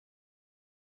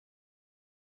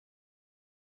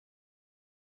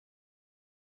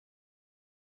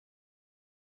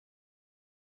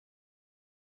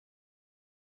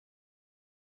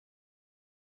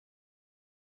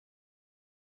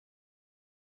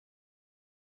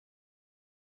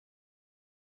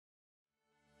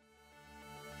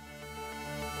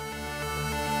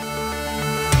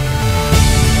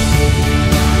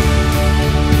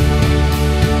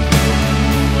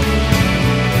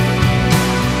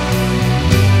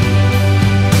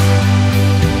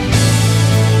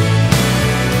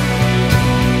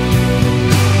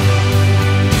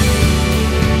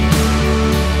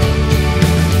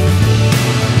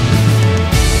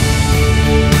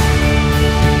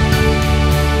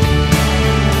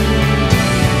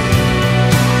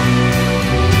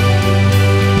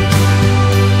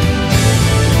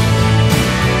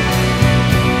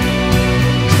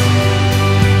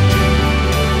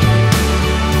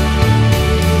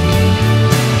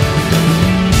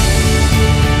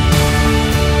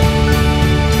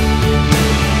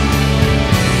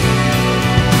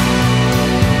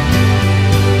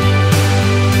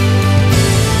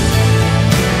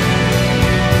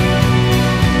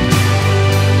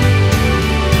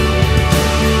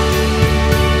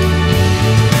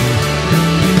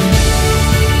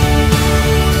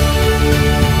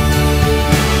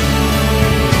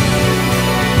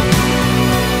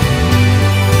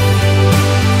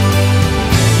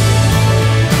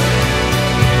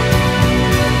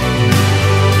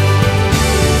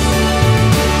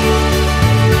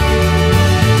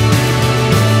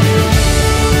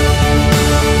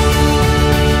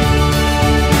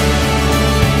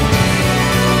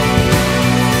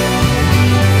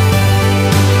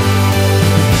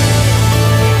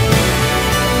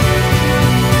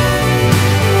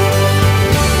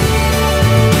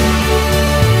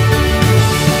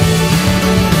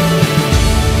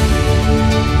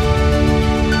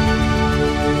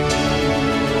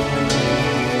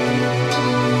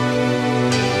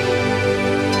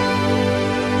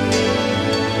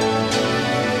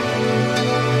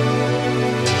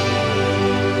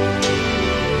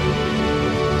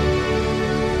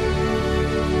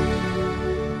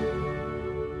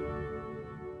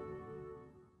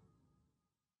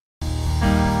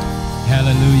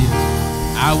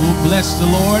Bless the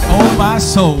Lord, oh my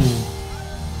soul,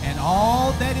 and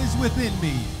all that is within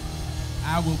me.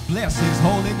 I will bless his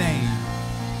holy name.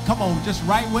 Come on, just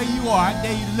right where you are, I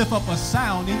dare you to lift up a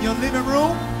sound in your living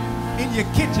room, in your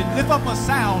kitchen. Lift up a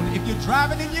sound. If you're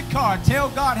driving in your car, tell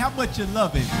God how much you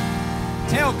love him.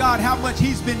 Tell God how much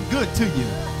he's been good to you.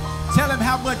 Tell him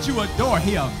how much you adore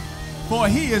him, for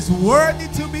he is worthy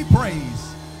to be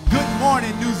praised. Good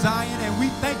morning, New Zion, and we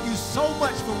thank you so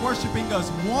much for worshiping us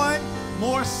one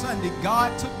more Sunday.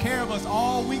 God took care of us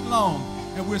all week long,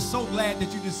 and we're so glad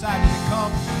that you decided to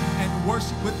come and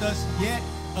worship with us yet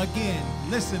again.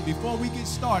 Listen, before we get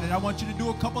started, I want you to do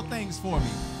a couple things for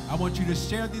me. I want you to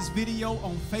share this video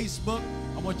on Facebook.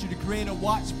 I want you to create a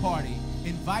watch party.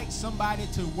 Invite somebody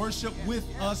to worship with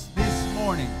us this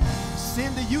morning.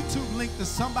 Send the YouTube link to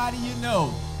somebody you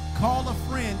know. Call a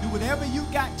friend. Do whatever you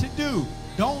got to do.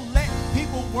 Don't let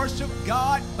people worship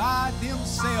God by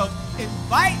themselves.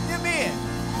 Invite them in.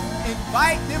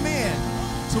 Invite them in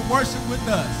to worship with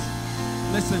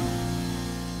us. Listen,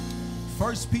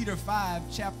 1 Peter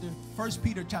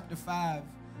chapter 5, I'll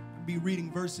be reading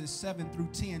verses 7 through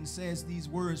 10, says these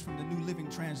words from the New Living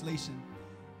Translation.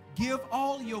 Give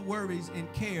all your worries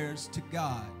and cares to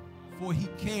God, for he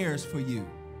cares for you.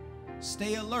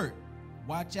 Stay alert.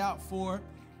 Watch out for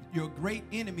your great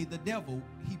enemy, the devil.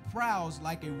 He prowls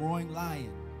like a roaring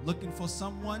lion, looking for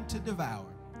someone to devour.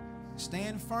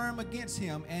 Stand firm against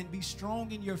him and be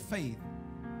strong in your faith.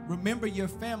 Remember your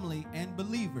family and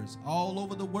believers all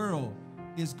over the world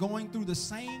is going through the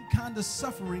same kind of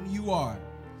suffering you are.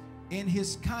 In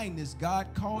his kindness, God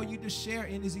called you to share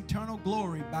in his eternal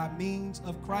glory by means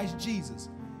of Christ Jesus.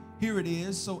 Here it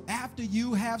is. So after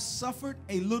you have suffered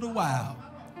a little while,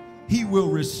 he will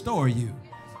restore you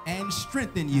and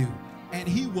strengthen you, and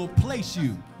he will place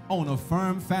you on a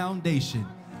firm foundation.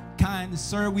 Kind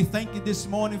sir, we thank you this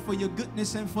morning for your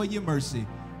goodness and for your mercy.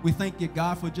 We thank you,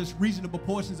 God, for just reasonable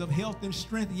portions of health and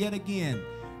strength yet again.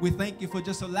 We thank you for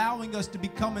just allowing us to be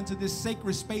coming to this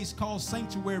sacred space called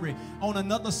sanctuary on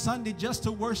another Sunday just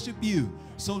to worship you.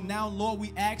 So now, Lord,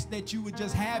 we ask that you would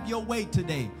just have your way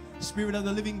today. Spirit of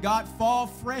the living God, fall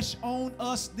fresh on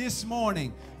us this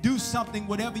morning. Do something,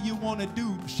 whatever you want to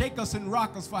do. Shake us and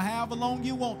rock us for however long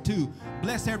you want to.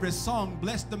 Bless every song.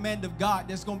 Bless the man of God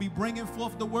that's going to be bringing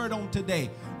forth the word on today.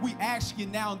 We ask you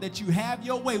now that you have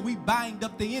your way. We bind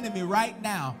up the enemy right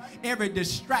now. Every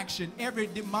distraction, every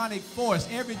demonic force,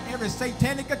 every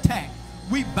satanic attack,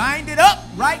 we bind it up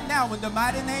right now in the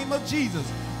mighty name of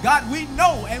Jesus. God, we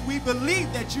know and we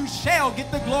believe that you shall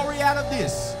get the glory out of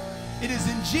this. It is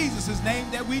in Jesus' name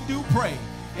that we do pray.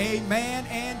 Amen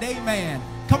and amen.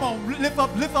 Come on, lift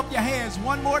up your hands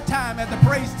one more time as the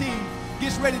praise team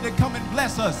gets ready to come and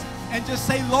bless us. And just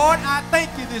say, Lord, I thank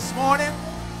you this morning.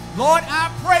 Lord,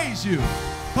 I praise you.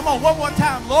 Come on, one more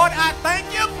time. Lord, I thank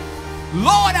you.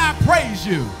 Lord, I praise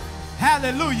you.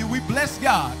 Hallelujah. We bless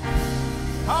God.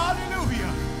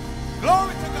 Hallelujah.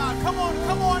 Glory to God. Come on,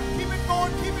 come on. Keep it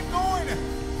going, keep it going.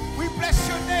 We bless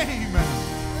your name.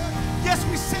 Yes,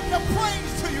 we sing the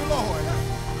praise to you, Lord.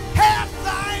 Have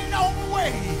thine own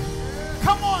way.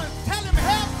 Come on, tell him,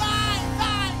 have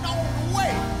thine own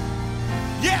way.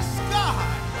 Yes, God.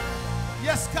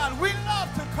 Yes, God, we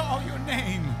love to call your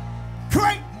name.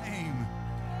 Great name.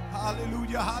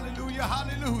 Hallelujah, hallelujah,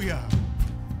 hallelujah.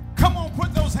 Come on,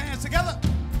 put those hands together.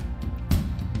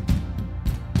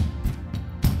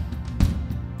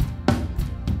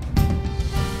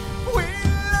 We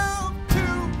love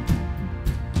to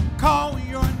call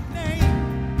your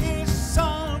name. Is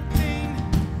something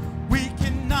we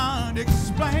cannot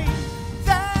explain.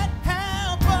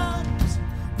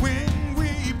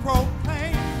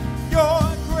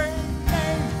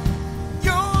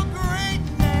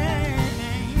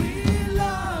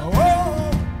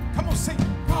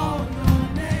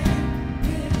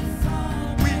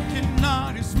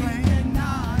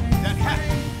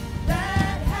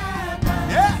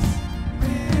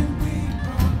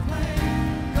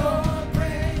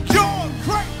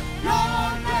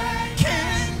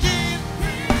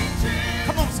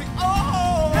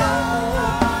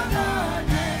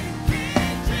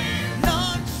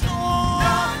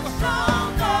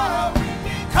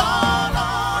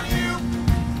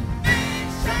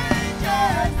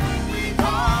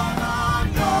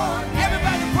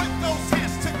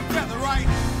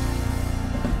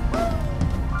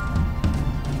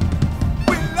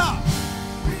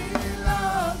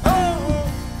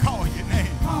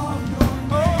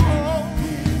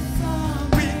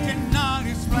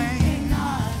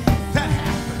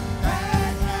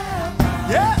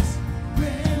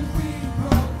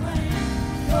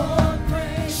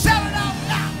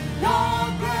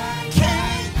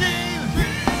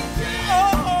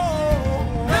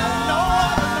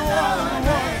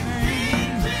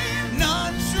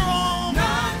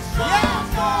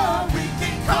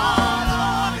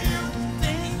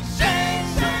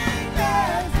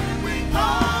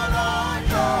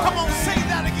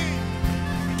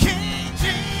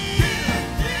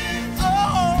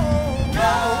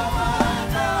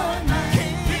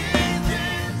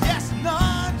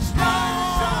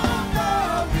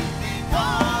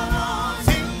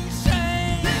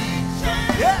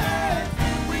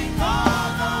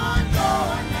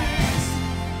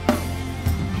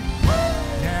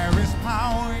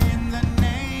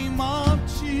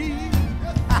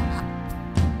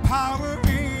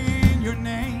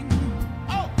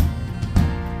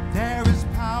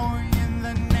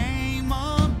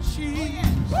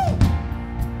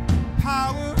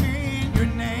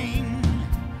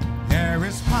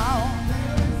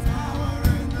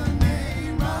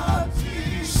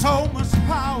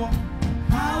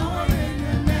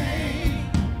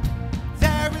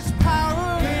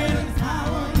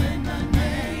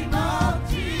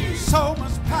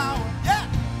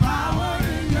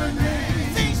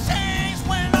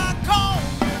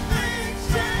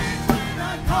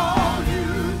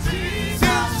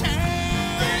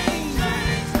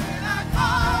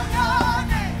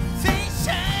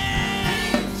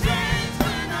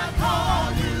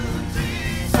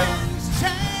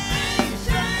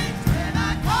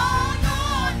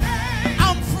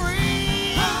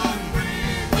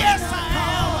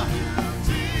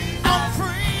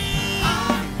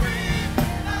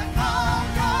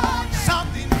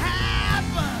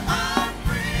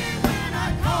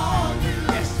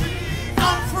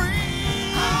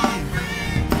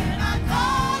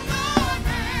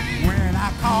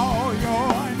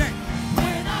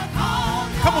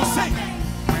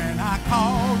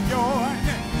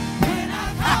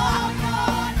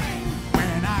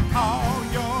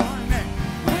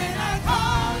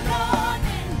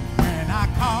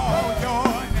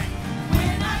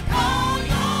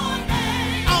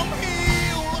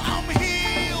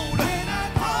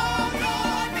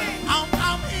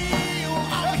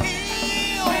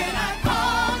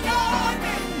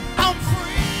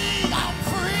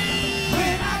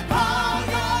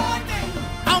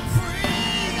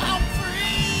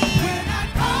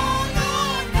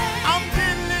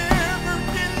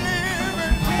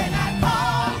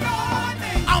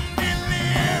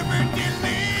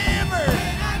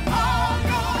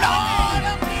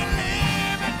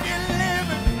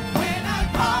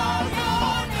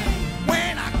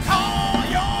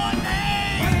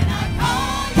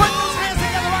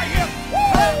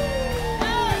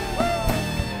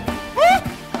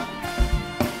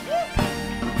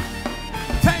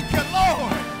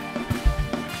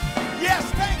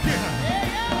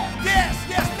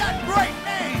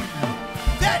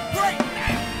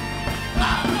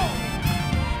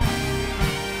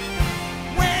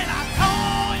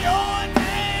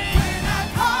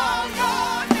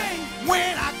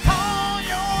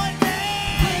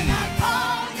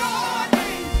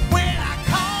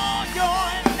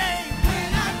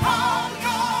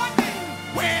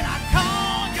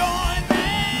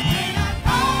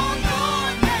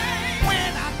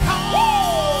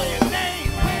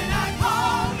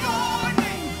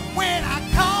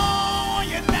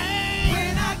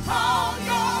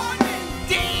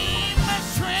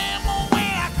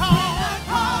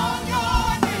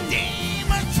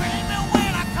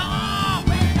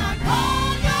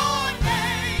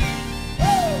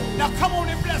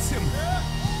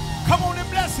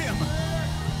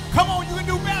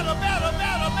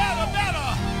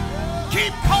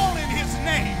 Keep calling his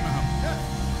name.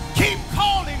 Keep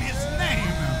calling his name.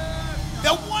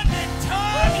 The one that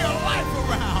turned your life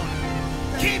around.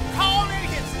 Keep calling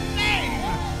his name.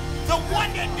 The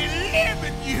one that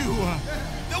delivered you.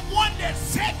 The one that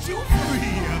set you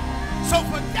free. So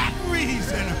for that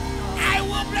reason, I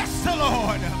will bless the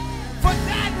Lord. For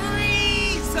that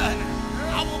reason,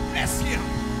 I will bless him.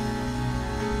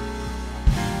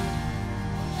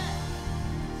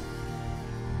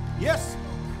 Yes.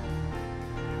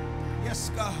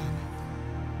 Yes, God.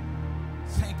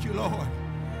 Thank you, Lord.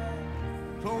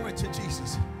 Glory to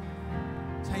Jesus.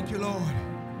 Thank you, Lord.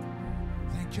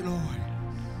 Thank you, Lord.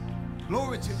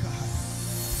 Glory to God.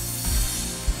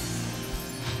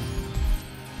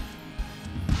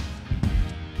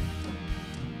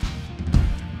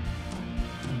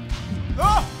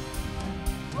 Oh!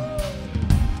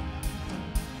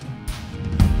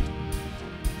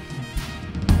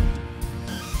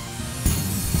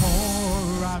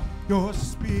 Pour out your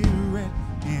spirit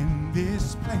in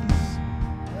this place.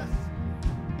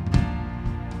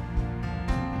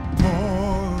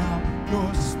 Pour out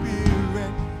your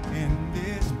spirit in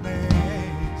this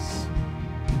place.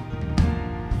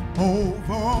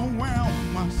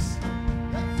 Overwhelm us.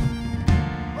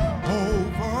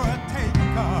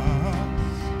 Overtake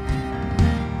us.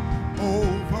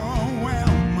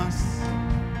 Overwhelm us.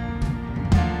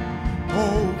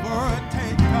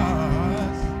 Overtake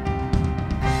us.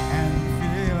 And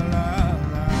fill us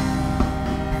up.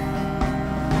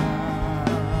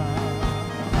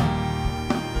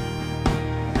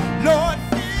 Lord,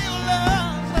 fill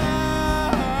us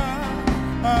up.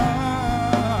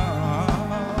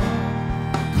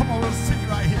 Come on, let's sing it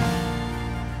right here.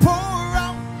 Pour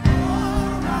out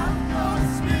your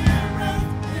spirit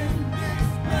in this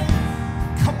place.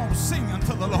 Come on, sing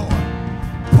unto the Lord.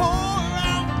 Pour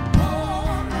out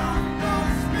your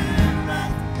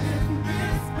spirit in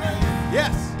this place.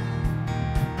 Yes.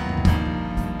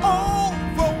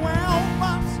 Overwhelm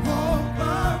us.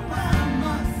 Overwhelm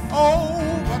us.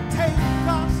 Overtake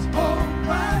us.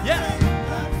 Yes.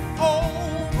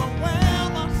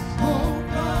 Overwhelm us.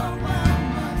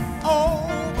 Overwhelm us.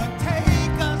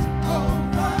 Overtake us.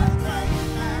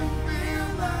 Overtake and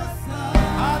fill us up.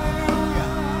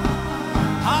 Hallelujah.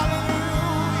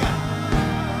 Hallelujah.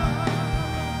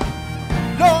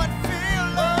 Lord,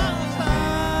 fill us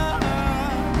up.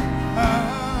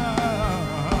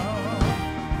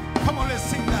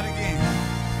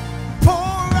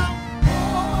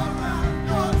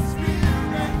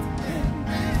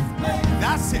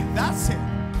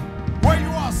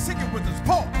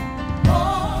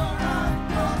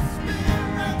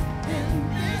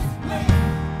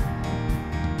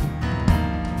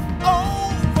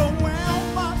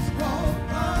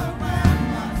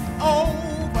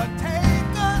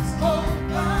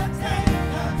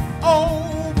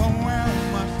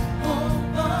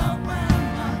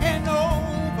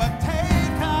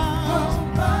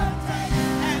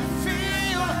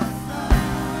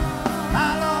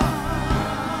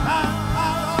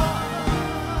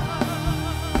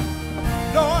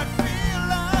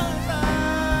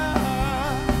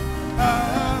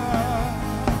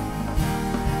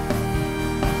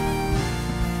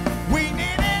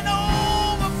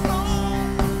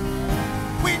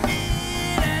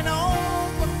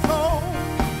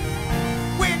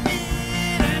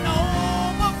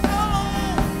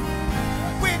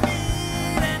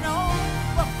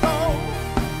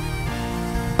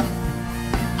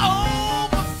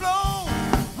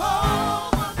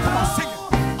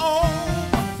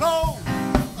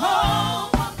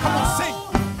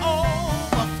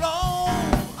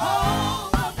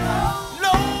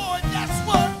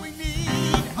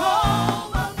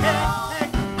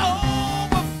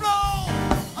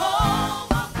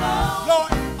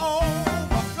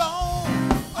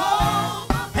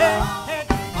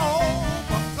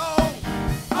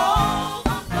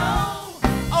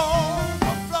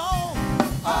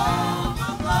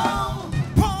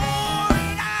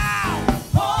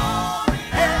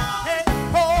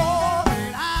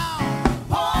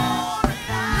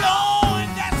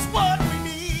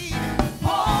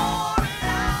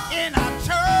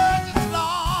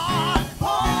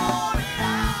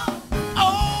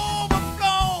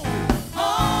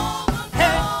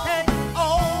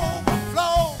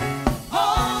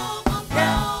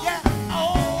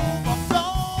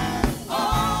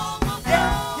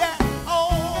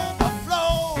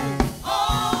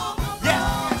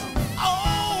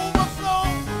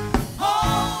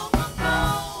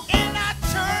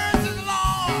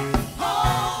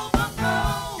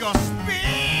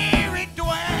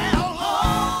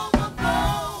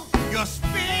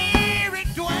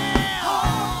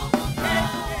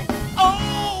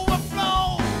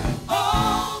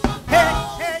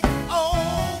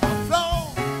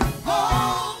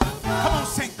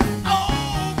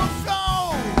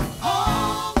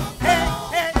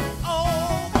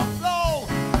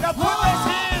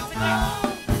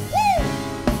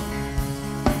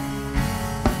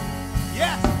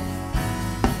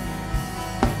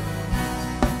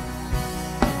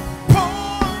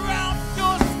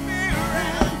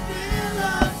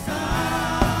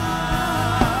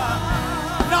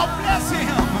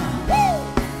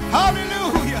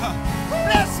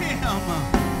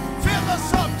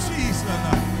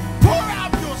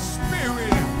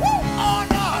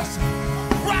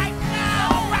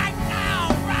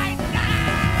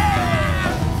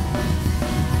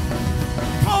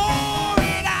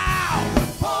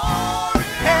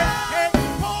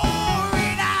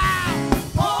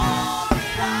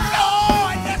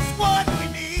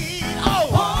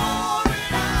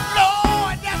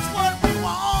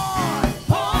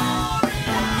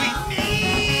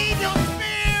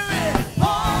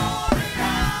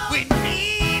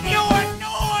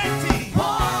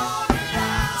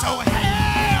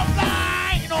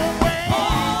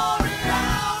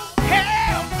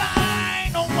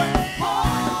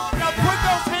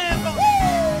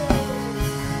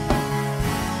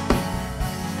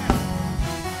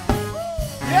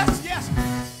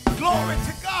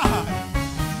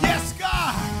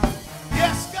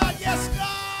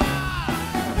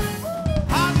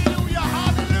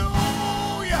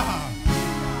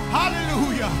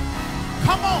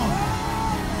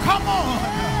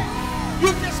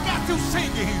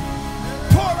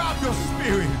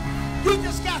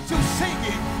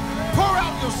 singing, pour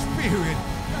out your spirit.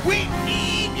 We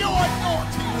need your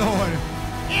anointing, Lord.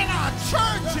 In our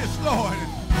churches, Lord.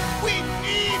 We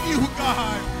need you,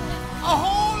 God. A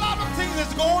whole lot of things is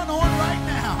going on right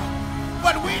now.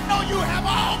 But we know you have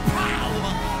all power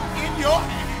in your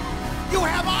hand. You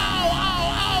have all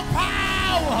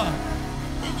power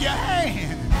in your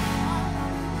hand.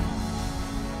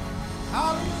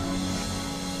 Hallelujah.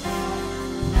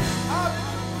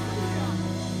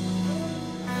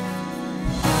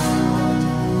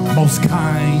 Most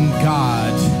kind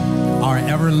God, our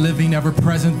ever living, ever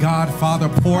present God, Father,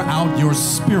 pour out your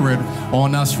spirit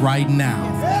on us right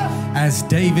now. As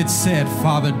David said,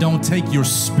 Father, don't take your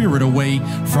spirit away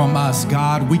from us,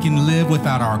 God. We can live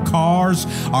without our cars,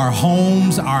 our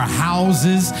homes, our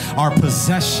houses, our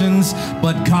possessions.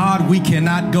 But God, we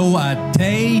cannot go a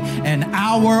day, an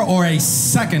hour, or a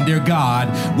second, dear God,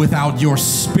 without your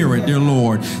spirit, dear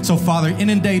Lord. So, Father,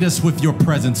 inundate us with your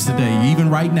presence today, even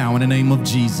right now, in the name of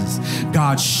Jesus.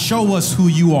 God, show us who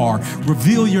you are.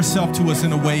 Reveal yourself to us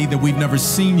in a way that we've never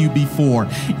seen you before,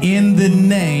 in the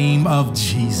name of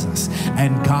Jesus.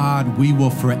 And God, we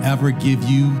will forever give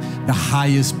you the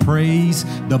highest praise,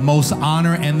 the most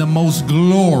honor, and the most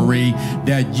glory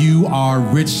that you are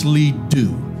richly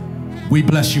due. We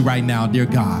bless you right now, dear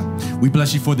God. We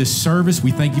bless you for this service.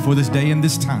 We thank you for this day and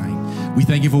this time. We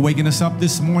thank you for waking us up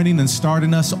this morning and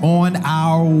starting us on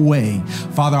our way.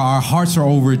 Father, our hearts are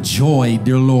overjoyed,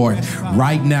 dear Lord,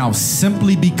 right now,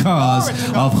 simply because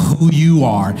of who you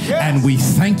are. And we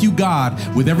thank you, God,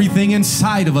 with everything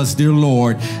inside of us, dear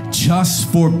Lord, just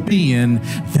for being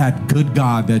that good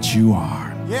God that you are.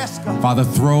 Yes, God. Father,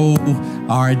 throw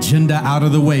our agenda out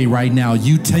of the way right now.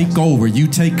 You take over. You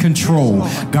take control.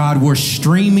 God, we're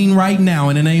streaming right now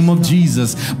in the name of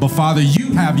Jesus. But Father,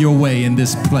 you have your way in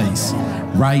this place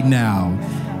right now.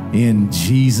 In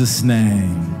Jesus'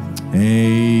 name,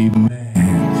 amen.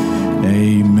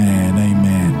 Amen.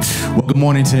 Amen. Well, good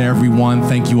morning to everyone.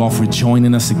 Thank you all for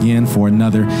joining us again for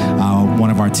another one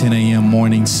of our 10 a.m.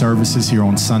 morning services here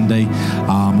on Sunday.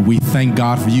 We thank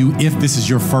God for you. If this is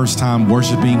your first time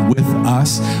worshiping with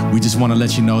us, we just want to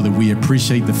let you know that we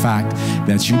appreciate the fact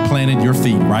that you planted your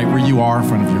feet right where you are, in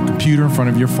front of your computer, in front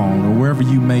of your phone, or wherever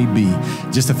you may be.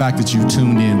 Just the fact that you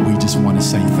tuned in, we just want to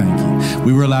say thank you.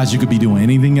 We realize you could be doing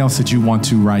anything else that you want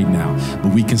to right now,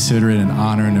 but we consider it an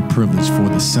honor and a privilege for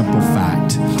the simple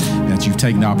fact that you've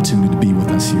taken the opportunity to be with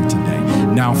us here today.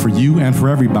 Now, for you and for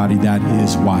everybody that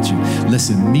is watching,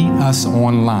 listen, meet us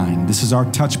online. This is our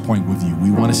touch point with you. We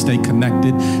want to stay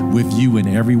connected with you in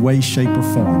every way, shape, or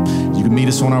form. You can meet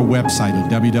us on our website at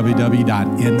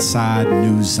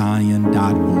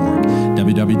www.insidenewzion.org,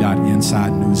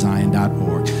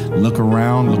 www.insidenewzion.org. Look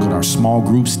around, look at our small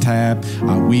groups tab,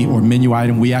 or menu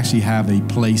item. We actually have a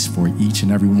place for each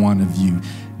and every one of you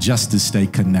just to stay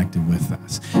connected with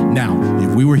us. Now,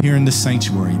 if we were here in the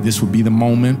sanctuary, this would be the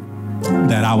moment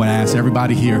that I would ask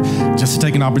everybody here just to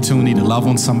take an opportunity to love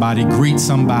on somebody, greet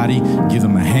somebody, give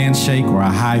them a handshake or a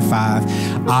high five.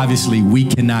 Obviously, we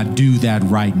cannot do that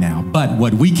right now. But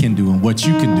what we can do and what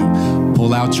you can do,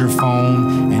 pull out your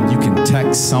phone and you can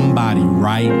text somebody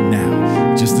right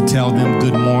now just to tell them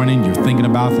good morning, you're thinking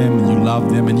about them and you love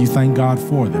them and you thank God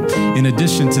for them. In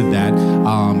addition to that,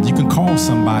 you can call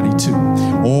somebody too.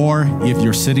 Or if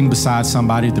you're sitting beside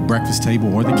somebody at the breakfast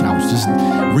table or the couch, just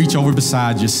reach over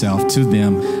beside yourself to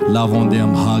them, love on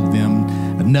them, hug them,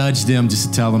 nudge them, just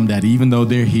to tell them that even though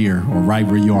they're here or right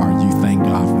where you are, you thank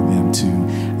God for them too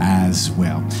as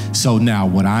well. So now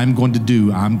what I'm going to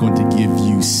do, I'm going to give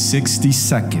you 60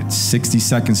 seconds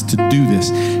to do this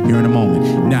here in a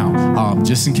moment. Now,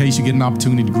 just in case you get an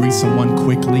opportunity to greet someone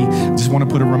quickly, just want to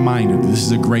put a reminder, this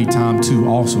is a great time too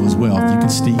also as well, if you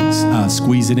can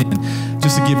squeeze it in,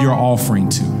 just to give your offering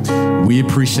to. We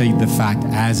appreciate the fact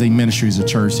as a ministry, as a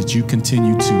church, that you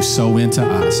continue to sow into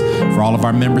us. For all of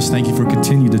our members, thank you for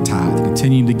continuing to tithe,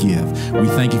 continuing to give. We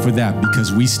thank you for that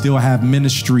because we still have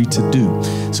ministry to do.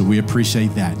 So we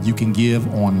appreciate that. You can give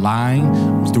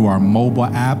online through our mobile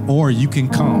app, or you can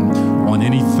come on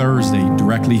any Thursday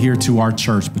directly here to our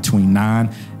church between 9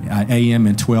 a.m.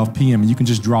 and 12 p.m. And you can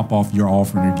just drop off your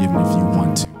offering or giving if you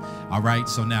want to. All right,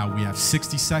 so now we have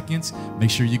 60 seconds. Make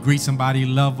sure you greet somebody,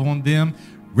 love on them.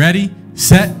 Ready,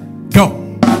 set, go.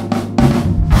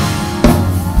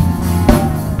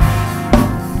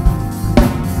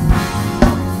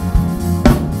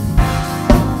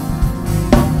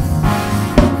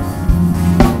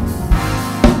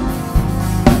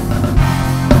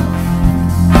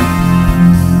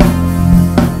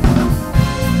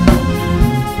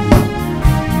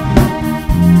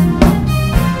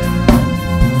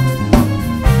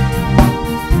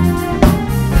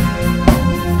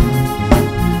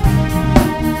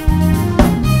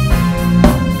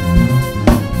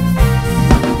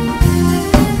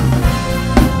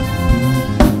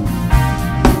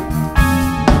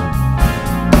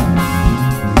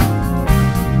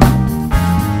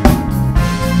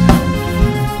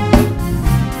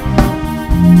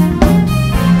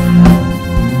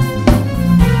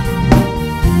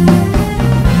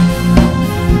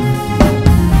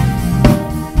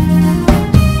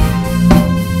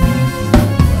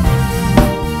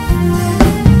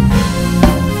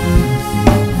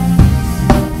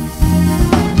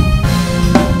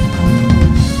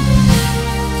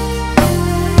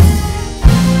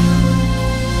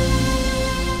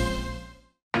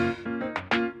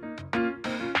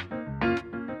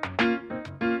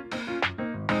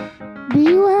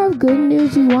 good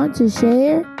news you want to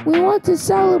share? We want to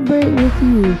celebrate with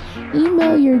you.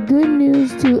 Email your good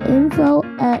news to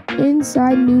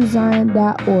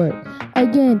info@insidenewzion.org.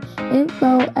 Again,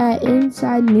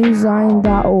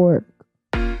 info@insidenewzion.org.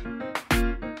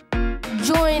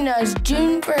 Join us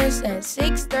June 1st at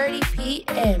 6:30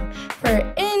 p.m.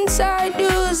 for Inside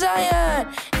New Zion,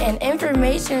 an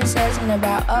information session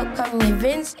about upcoming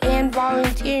events and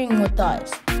volunteering with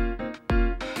us.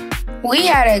 We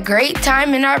had a great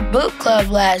time in our book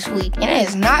club last week, and it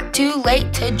is not too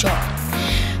late to join.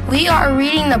 We are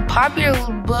reading the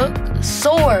popular book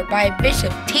Soar by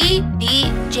Bishop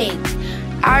T.D. Jakes.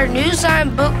 Our New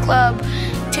Zion book club,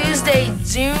 Tuesday,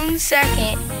 June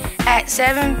 2nd at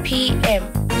 7 p.m.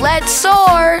 Let's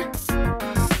soar!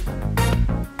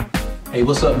 Hey,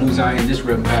 what's up, New Zion? This is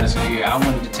Reverend Patterson here. I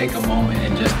wanted to take a moment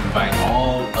and just invite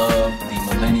all of the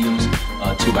millennials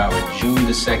to our June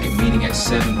the 2nd meeting at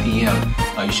 7 p.m.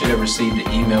 You should have received the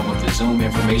email with the Zoom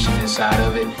information inside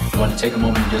of it. I want to take a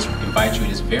moment and just invite you.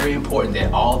 It is very important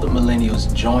that all the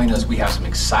millennials join us. We have some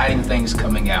exciting things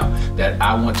coming out that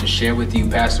I want to share with you,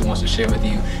 Pastor wants to share with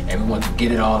you, and we want to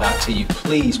get it all out to you.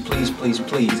 Please, please, please,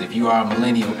 please, if you are a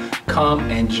millennial,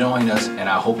 come and join us, and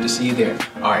I hope to see you there.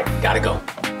 All right, gotta go.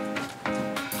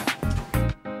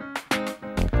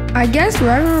 I guess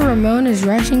Reverend Ramon is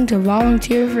rushing to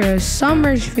volunteer for the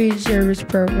summer's food service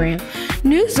program.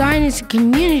 New Zion is a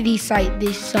community site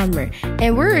this summer,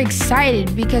 and we're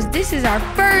excited because this is our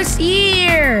first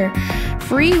year.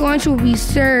 Free lunch will be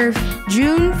served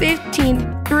June 15th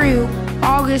through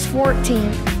August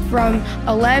 14th from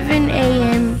 11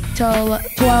 a.m. to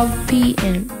 12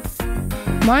 p.m.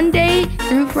 Monday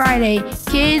through Friday,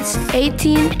 kids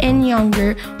 18 and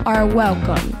younger are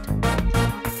welcomed.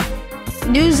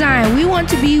 New Zion, we want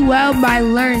to be well by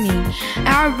learning.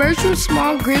 Our virtual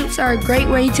small groups are a great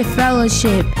way to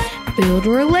fellowship, build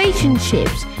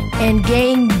relationships, and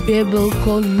gain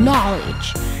biblical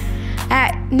knowledge.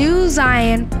 At New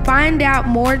Zion, find out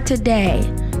more today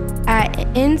at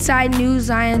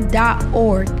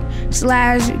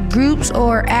insidenewzion.org/groups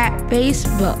or at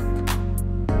Facebook.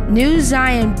 New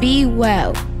Zion, be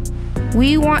well.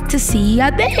 We want to see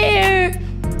you there.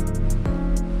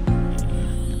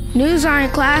 New Zion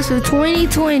class of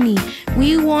 2020.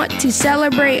 We want to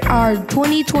celebrate our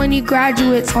 2020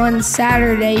 graduates on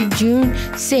Saturday, June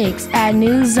 6th at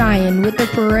New Zion with a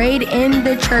parade in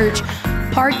the church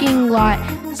parking lot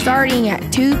starting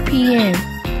at 2 p.m.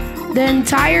 The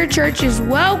entire church is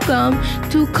welcome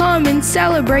to come and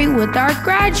celebrate with our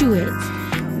graduates.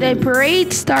 The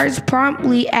parade starts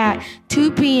promptly at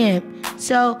 2 p.m.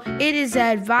 So it is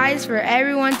advised for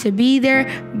everyone to be there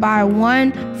by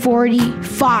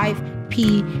 1:45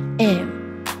 p.m.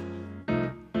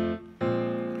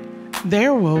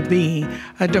 There will be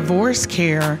a divorce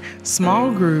care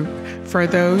small group for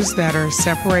those that are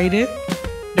separated,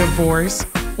 divorced,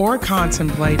 or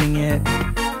contemplating it.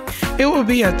 It will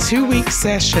be a 2-week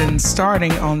session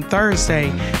starting on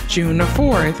Thursday, June the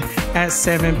 4th at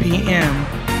 7 p.m.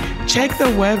 Check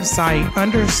the website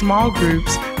under small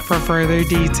groups for further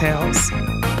details.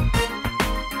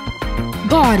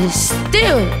 God is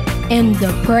still in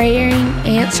the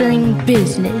answering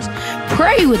business.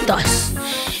 Pray with us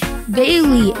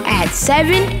daily at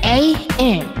 7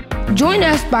 a.m. Join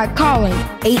us by calling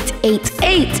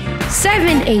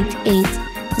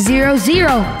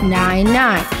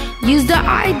 888-788-0099. Use the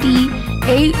ID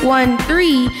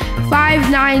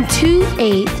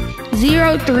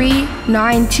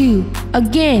 813-5928-0392.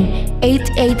 Again,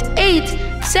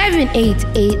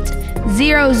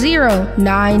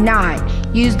 888-788-0099.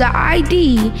 Use the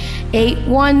ID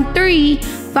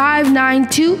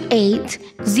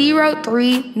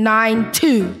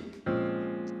 813-5928-0392.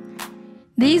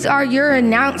 These are your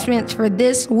announcements for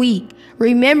this week.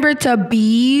 Remember to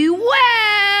be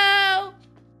well.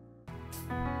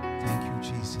 Thank you,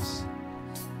 Jesus.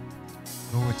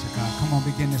 Glory to God. Come on,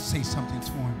 begin to say something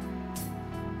to him.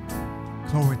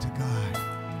 Glory to God.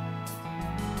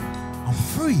 I'm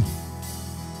free.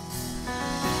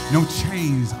 No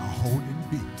chains are holding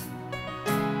me.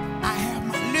 I have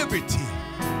my liberty.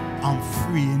 I'm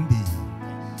free indeed.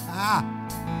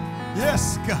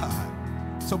 Yes, God.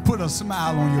 So put a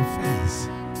smile on your face.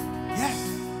 Yes.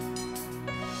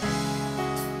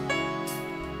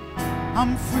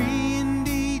 I'm free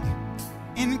indeed.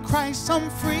 In Christ, I'm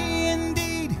free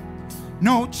indeed.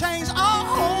 No chains are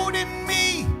holding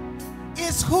me.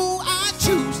 It's who I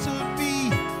choose to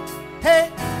be. Hey,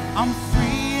 I'm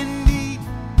free indeed.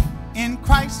 In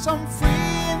Christ, I'm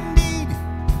free indeed.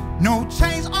 No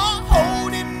chains are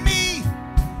holding me.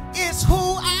 It's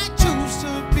who I choose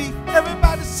to be.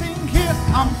 Everybody sing here.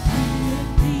 I'm free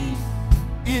indeed.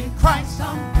 In Christ,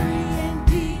 I'm free.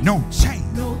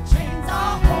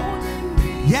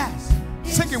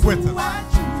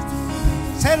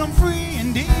 I'm free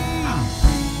indeed. I'm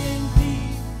free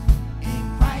indeed.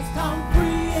 In Christ I'm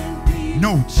free indeed.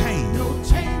 No chains. No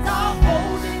chains are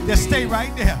holding me. Just stay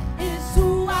right there. It's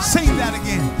who I Sing that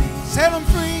again. Say I'm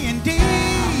free indeed.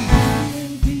 free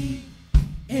indeed.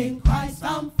 In Christ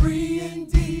I'm free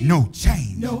indeed. No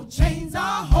chains. No chains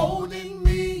are holding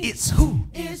me. It's who?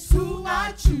 It's who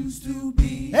I choose to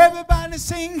be. Everybody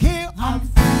sing here. I'm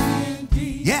free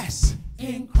indeed. Yes.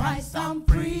 In Christ I'm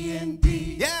free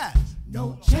indeed. Yes.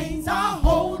 No chains are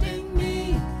holding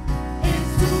me.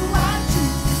 It's who I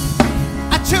choose to be.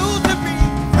 I choose to be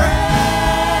free.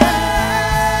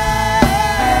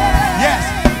 Yes.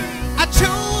 I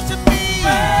choose to be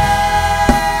free.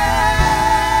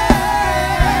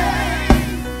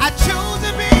 I choose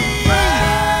to be free.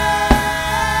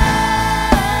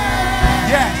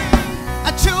 Yes.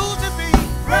 I choose to be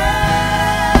free.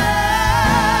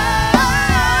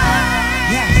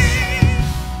 Yes.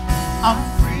 I'm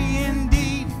free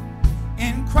indeed.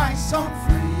 In Christ I'm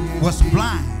free. Was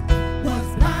blind. Was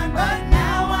blind, but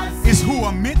now I see. Is who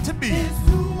I'm meant to be. It's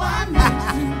who I'm meant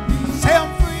to be. Say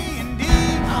I'm free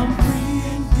indeed. I'm free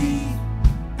indeed.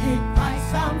 In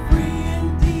Christ I'm free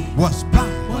indeed. Was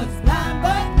blind. Was blind,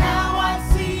 but now I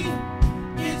see.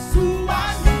 It's who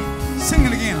I'm meant to be. Sing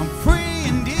it again. I'm free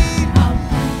indeed. I'm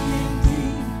free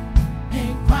indeed.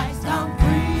 In Christ I'm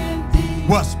free indeed.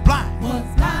 Was blind. Was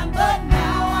blind, but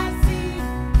now I see.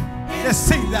 It's Let's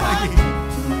sing who that I'm again. meant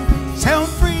to be. Say I'm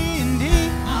free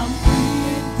indeed. I'm free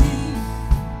indeed.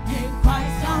 In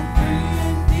Christ I'm free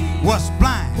indeed. Was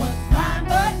blind. Was blind,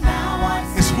 but now I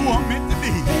see. It's who I'm meant to be.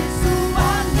 It's who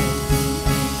I'm meant to be.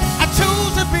 I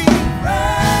choose to be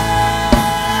free.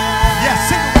 Yes,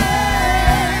 sing it.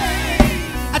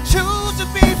 I choose to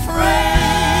be free.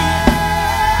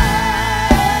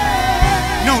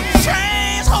 No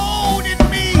chains holding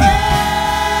me.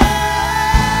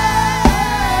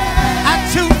 I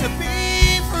choose to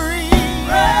be free.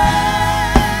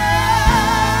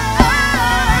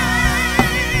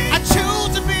 I choose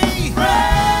to be free.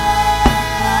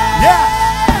 Yeah.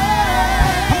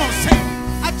 Come on, sing.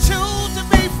 I choose to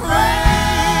be free.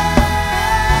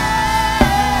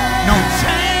 No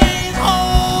chains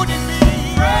holding me.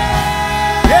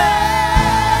 Yeah.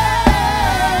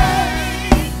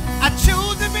 I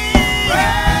choose to be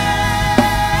free.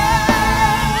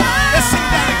 Let's sing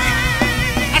that again.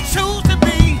 I choose to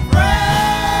be free.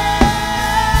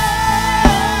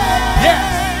 Yes.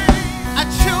 I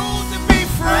choose to be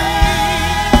free.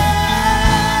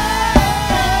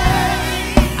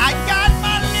 I got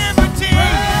my liberty.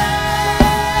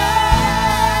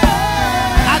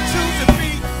 I choose to be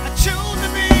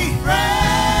free.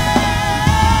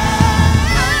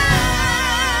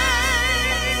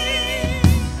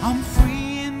 I'm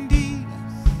free indeed.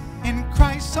 In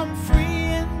Christ I'm free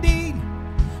indeed.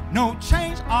 No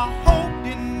chains are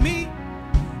holding me.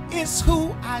 It's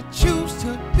who I choose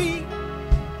to be.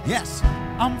 Yes,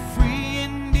 I'm free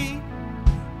indeed.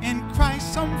 In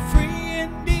Christ I'm free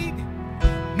indeed.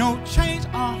 No chains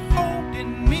are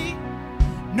holding me.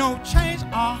 No chains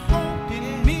are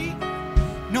holding me.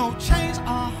 No chains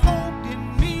are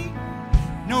holding me.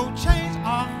 No chains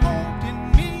are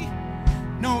holding me.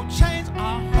 No chains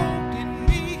are holding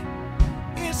me.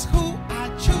 It's who I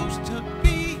choose to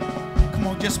be. Come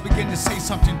on, just begin to say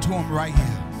something to him right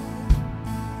here.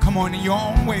 Come on, in your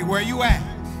own way. Where you at?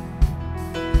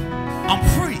 I'm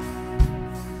free.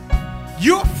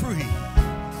 You're free.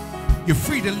 You're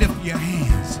free to lift your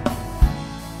hands.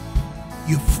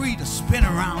 You're free to spin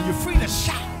around. You're free to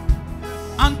shout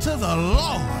unto the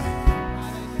Lord.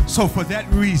 So for that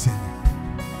reason,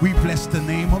 we bless the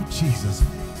name of Jesus.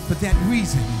 For that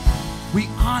reason, we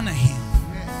honor him.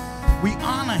 We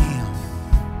honor him.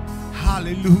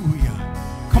 Hallelujah.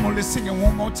 Come on, let's sing it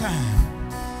one more time.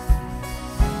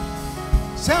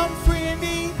 Say I'm free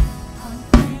indeed. I'm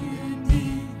free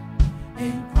indeed.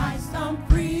 In Christ I'm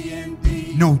free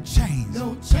indeed. No chains.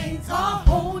 No chains are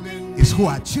holding me. It's who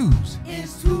I choose.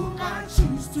 It's who I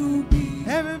choose to be.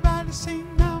 Everybody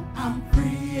sing now. I'm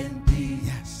free indeed.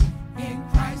 Yes. In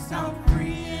Christ I'm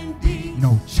free indeed.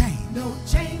 No chains. No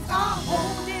chains are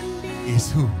holding me.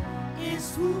 It's who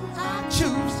It's who I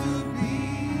choose to be.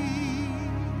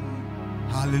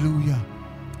 Hallelujah.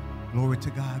 Glory to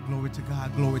God, glory to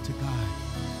God, glory to God.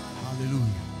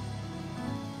 Hallelujah.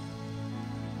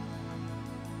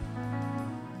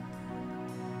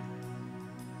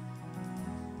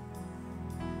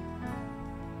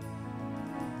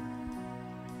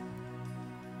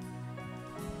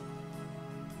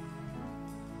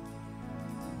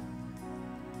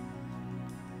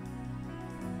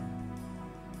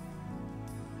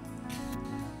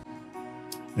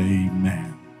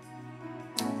 Amen.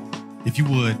 If you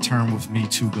would turn with me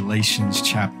to Galatians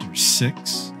chapter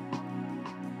 6.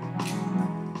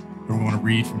 We're going to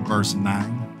read from verse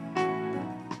 9.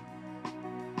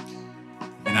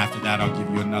 And after that, I'll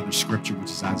give you another scripture, which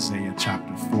is Isaiah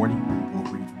chapter 40.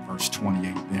 We'll read from verse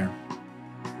 28 there.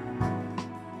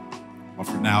 But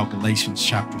for now, Galatians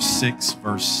chapter 6,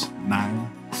 verse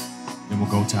 9. Then we'll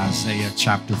go to Isaiah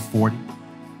chapter 40.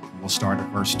 And we'll start at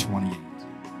verse 28.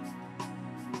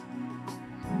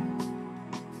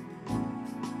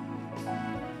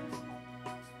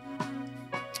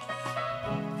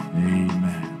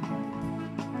 Amen.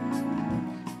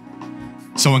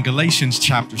 So in Galatians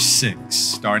chapter 6,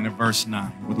 starting at verse 9,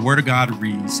 where the word of God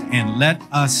reads, "And let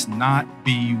us not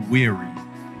be weary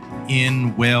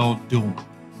in well-doing,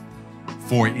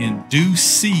 for in due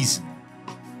season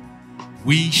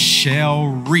we shall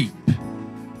reap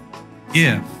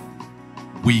if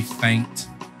we faint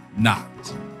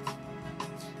not."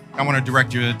 I want to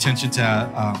direct your attention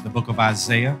to the book of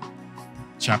Isaiah,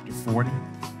 chapter 40.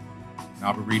 And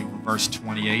I'll be reading from verse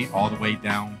 28 all the way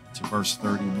down to verse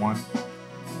 31.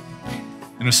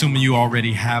 And assuming you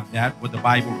already have that, what the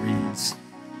Bible reads,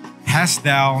 "Hast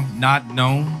thou not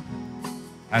known,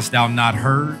 hast thou not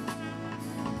heard,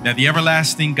 that the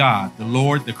everlasting God, the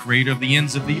Lord, the creator of the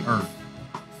ends of the earth,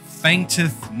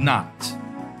 fainteth not,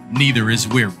 neither is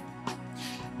weary.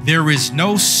 There is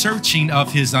no searching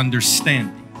of his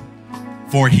understanding,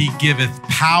 for he giveth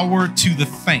power to the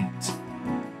faint,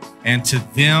 and to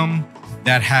them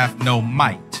that have no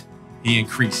might, he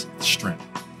increaseth strength.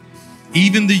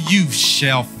 Even the youth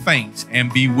shall faint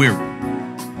and be weary,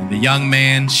 and the young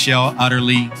man shall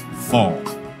utterly fall.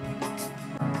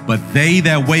 But they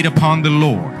that wait upon the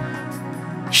Lord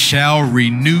shall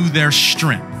renew their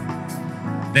strength.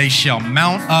 They shall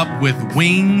mount up with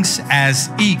wings as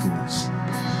eagles.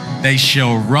 They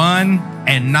shall run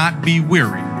and not be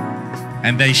weary,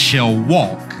 and they shall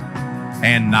walk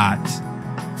and not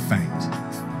faint."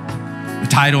 The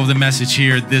title of the message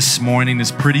here this morning is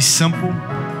pretty simple,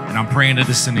 and I'm praying that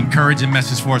this is an encouraging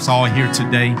message for us all here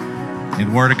today. And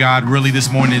the word of God really this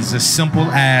morning is as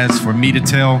simple as for me to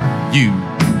tell you,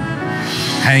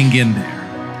 hang in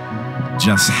there.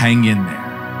 Just hang in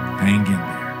there. Hang in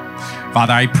there.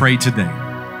 Father, I pray today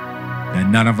that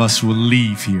none of us will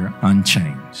leave here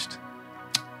unchanged.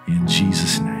 In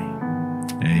Jesus' name,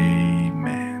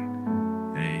 amen.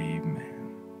 Amen.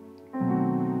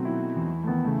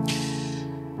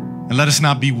 And let us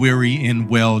not be weary in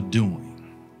well-doing,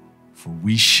 for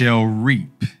we shall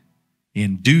reap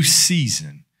in due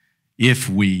season if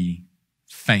we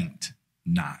faint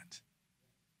not.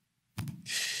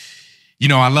 You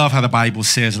know, I love how the Bible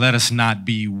says, let us not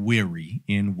be weary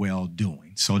in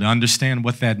well-doing. So to understand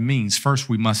what that means, first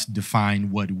we must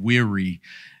define what weary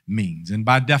means. And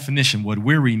by definition, what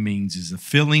weary means is a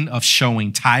feeling of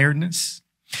showing tiredness,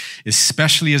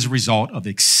 especially as a result of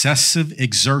excessive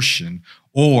exertion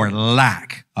or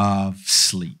lack of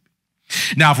sleep.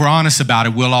 Now, if we're honest about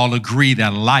it, we'll all agree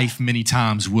that life many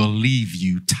times will leave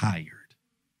you tired.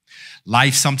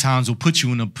 Life sometimes will put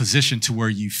you in a position to where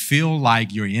you feel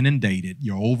like you're inundated,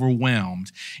 you're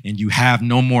overwhelmed, and you have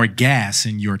no more gas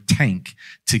in your tank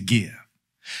to give.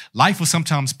 Life will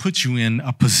sometimes put you in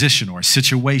a position or a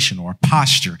situation or a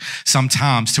posture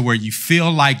sometimes to where you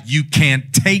feel like you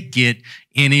can't take it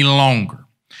any longer.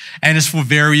 And it's for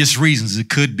various reasons. It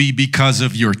could be because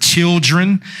of your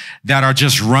children that are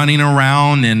just running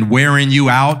around and wearing you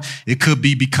out. It could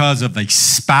be because of a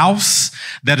spouse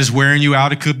that is wearing you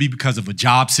out. It could be because of a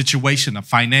job situation, a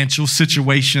financial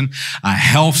situation, a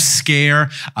health scare,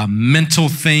 a mental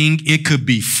thing. It could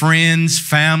be friends,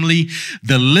 family.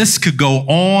 The list could go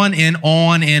on and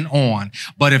on and on.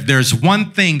 But if there's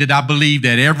one thing that I believe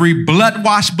that every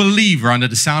blood-washed believer under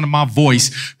the sound of my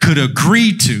voice could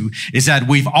agree to, is that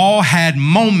we've all had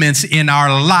moments in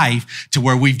our life to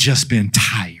where we've just been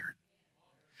tired.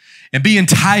 And being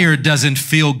tired doesn't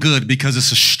feel good because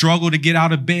it's a struggle to get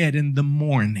out of bed in the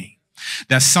morning.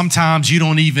 That sometimes you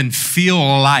don't even feel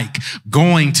like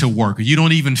going to work, or you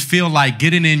don't even feel like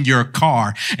getting in your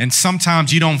car. And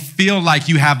sometimes you don't feel like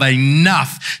you have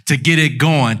enough to get it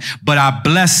going. But I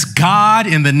bless God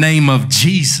in the name of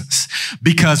Jesus,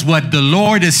 because what the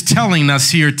Lord is telling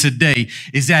us here today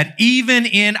is that even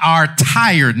in our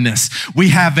tiredness, we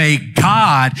have a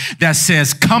God that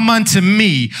says, "Come unto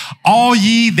me, all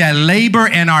ye that labor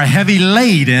and are heavy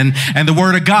laden." And the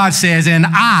word of God says, "And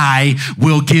I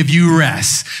will give you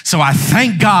rest." So I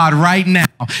thank God right now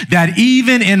that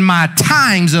even in my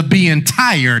times of being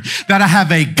tired, that I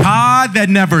have a God that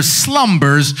never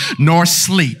slumbers nor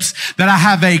sleeps, that I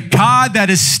have a God that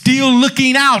is still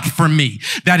looking out for me,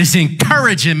 that is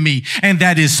encouraging me, and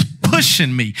that is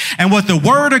pushing me. And what the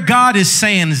word of God is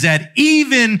saying is that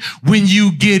even when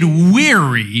you get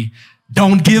weary,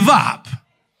 don't give up.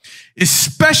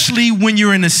 Especially when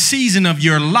you're in a season of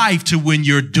your life to when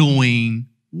you're doing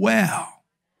well.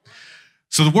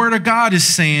 So the word of God is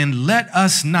saying, let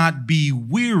us not be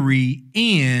weary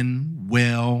in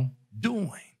well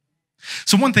doing.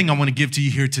 So one thing I want to give to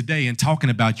you here today in talking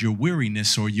about your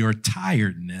weariness or your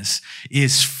tiredness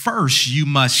is first, you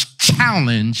must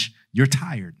challenge your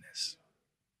tiredness.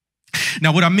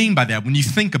 Now, what I mean by that, when you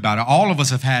think about it, all of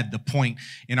us have had the point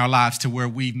in our lives to where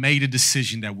we've made a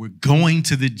decision that we're going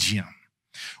to the gym.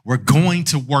 We're going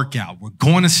to work out. We're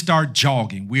going to start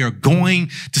jogging. We are going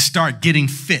to start getting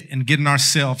fit and getting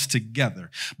ourselves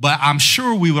together. But I'm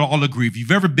sure we would all agree, if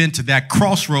you've ever been to that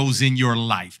crossroads in your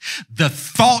life, the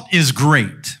thought is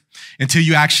great until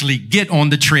you actually get on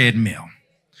the treadmill.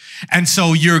 And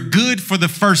so you're good for the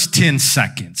first 10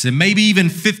 seconds and maybe even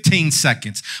 15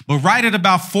 seconds. But right at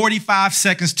about 45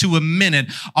 seconds to a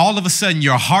minute, all of a sudden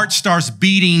your heart starts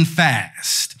beating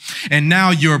fast. And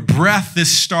now your breath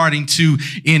is starting to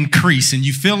increase and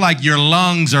you feel like your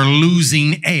lungs are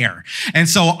losing air. And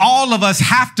so all of us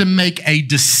have to make a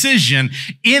decision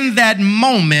in that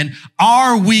moment.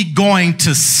 Are we going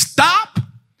to stop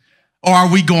or are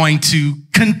we going to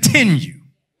continue?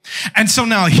 And so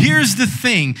now here's the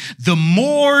thing. The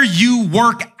more you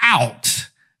work out,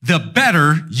 the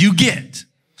better you get.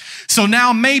 So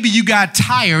now maybe you got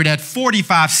tired at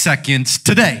 45 seconds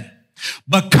today,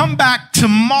 but come back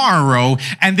tomorrow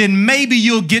and then maybe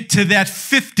you'll get to that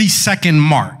 50-second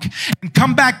mark and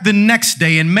come back the next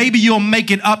day and maybe you'll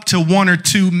make it up to 1 or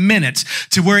 2 minutes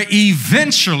to where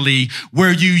eventually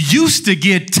where you used to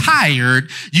get tired,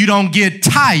 you don't get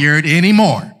tired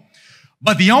anymore.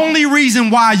 But the only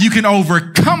reason why you can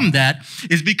overcome that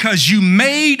is because you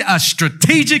made a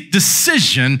strategic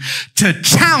decision to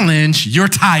challenge your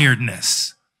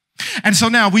tiredness. And so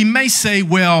now we may say,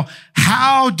 well,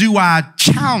 how do I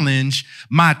challenge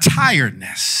my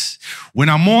tiredness? When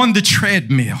I'm on the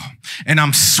treadmill and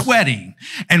I'm sweating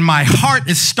and my heart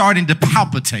is starting to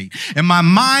palpitate and my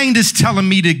mind is telling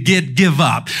me to give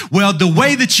up. Well, the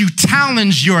way that you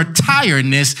challenge your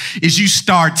tiredness is you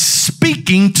start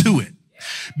speaking to it.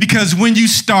 Because when you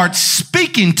start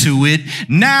speaking to it,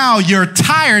 now your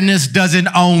tiredness doesn't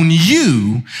own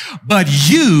you, but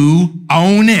you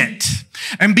own it.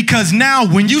 And because now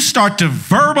when you start to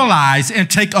verbalize and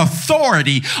take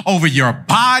authority over your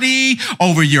body,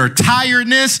 over your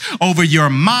tiredness, over your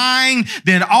mind,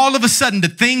 then all of a sudden the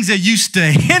things that used to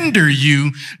hinder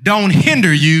you don't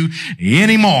hinder you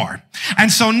anymore.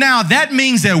 And so now that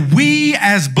means that we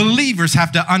as believers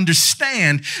have to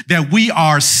understand that we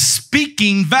are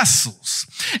speaking vessels.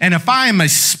 And if I am a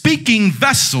speaking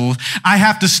vessel, I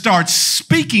have to start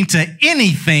speaking to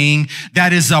anything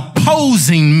that is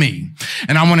opposing me.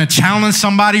 And I want to challenge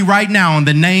somebody right now in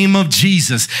the name of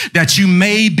Jesus that you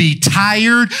may be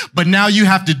tired, but now you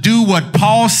have to do what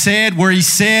Paul said, where he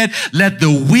said, let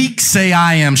the weak say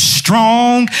I am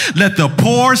strong. Let the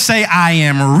poor say I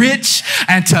am rich.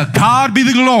 And to God be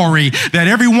the glory that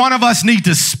every one of us need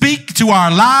to speak to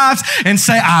our lives and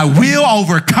say, I will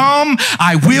overcome.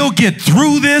 I will get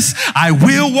through this. I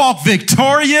will walk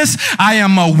victorious. I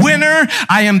am a winner.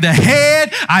 I am the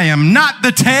head. I am not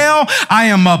the tail. I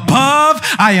am above.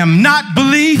 I am not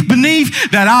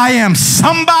beneath, that I am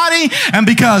somebody. And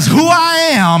because who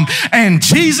I am and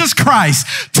Jesus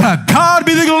Christ, to God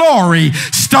be the glory,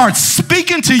 start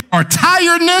speaking to your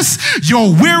tiredness,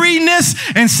 your weariness,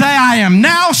 and say, I am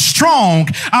now strong.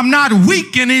 I'm not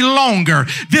weak any longer.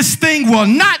 This thing will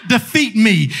not defeat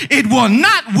me. It will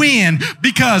not win,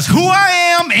 because who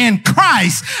I am in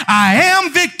Christ, I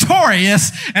am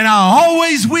victorious, and I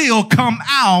always will come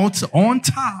out on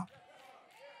top.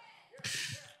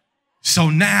 So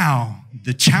now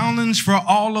the challenge for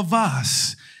all of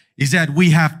us is that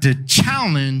we have to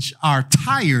challenge our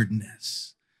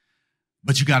tiredness,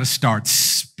 but you got to start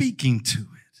speaking to it.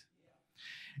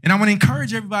 And I want to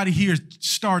encourage everybody here,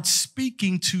 start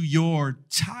speaking to your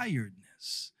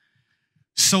tiredness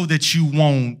so that you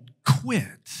won't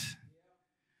quit.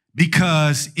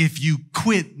 Because if you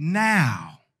quit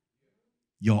now,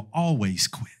 you'll always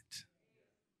quit.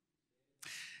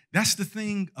 That's the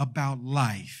thing about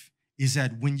life, is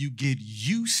that when you get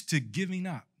used to giving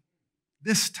up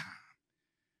this time,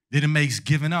 then it makes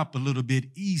giving up a little bit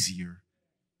easier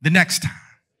the next time.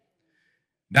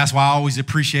 That's why I always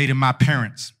appreciated my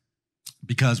parents,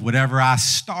 because whatever I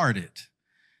started,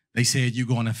 they said, you're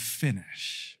going to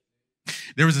finish.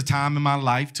 There was a time in my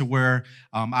life to where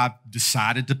I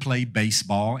decided to play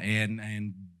baseball,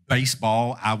 and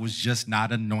baseball, I was just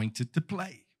not anointed to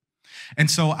play. And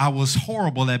so I was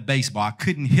horrible at baseball. I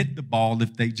couldn't hit the ball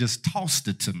if they just tossed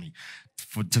it to me.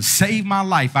 To save my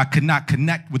life, I could not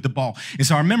connect with the ball. And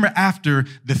so I remember after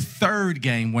the third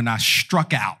game when I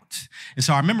struck out. And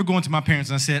so I remember going to my parents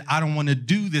and I said, I don't want to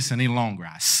do this any longer.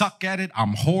 I suck at it.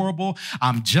 I'm horrible.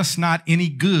 I'm just not any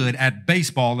good at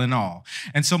baseball and all.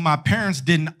 And so my parents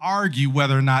didn't argue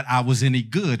whether or not I was any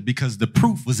good because the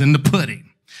proof was in the pudding.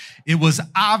 It was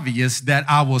obvious that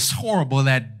I was horrible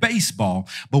at baseball,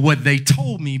 but what they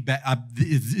told me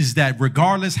is that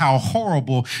regardless how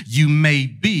horrible you may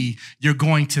be, you're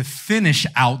going to finish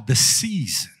out the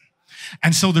season.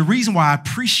 And so the reason why I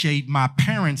appreciate my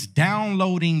parents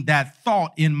downloading that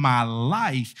thought in my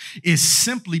life is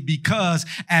simply because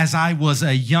as I was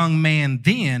a young man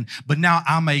then, but now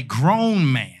I'm a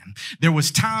grown man, there was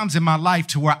times in my life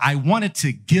to where I wanted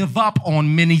to give up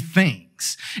on many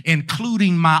things,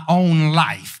 including my own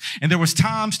life. And there was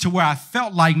times to where I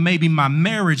felt like maybe my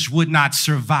marriage would not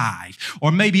survive,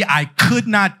 or maybe I could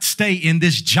not stay in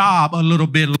this job a little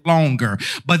bit longer.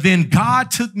 But then God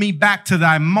took me back to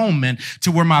that moment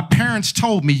to where my parents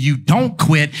told me, you don't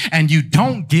quit and you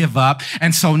don't give up.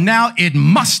 And so now it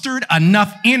mustered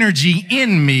enough energy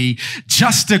in me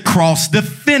just to cross the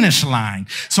finish line.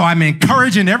 So I'm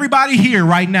encouraging everybody here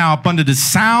right now up under the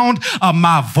sound of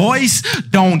my voice,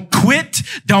 don't quit.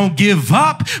 Don't give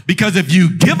up, because if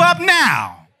you give up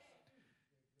now,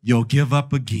 you'll give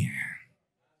up again.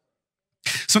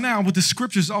 So now what the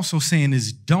scripture is also saying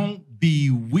is don't be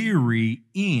weary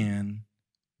in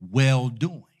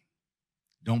well-doing.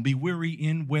 Don't be weary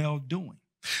in well-doing.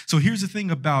 So here's the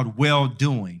thing about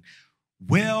well-doing.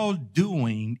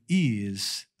 Well-doing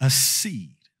is a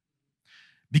seed,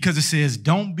 because it says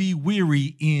don't be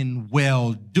weary in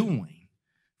well-doing,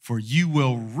 for you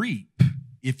will reap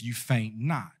if you faint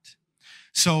not.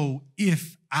 So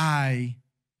if I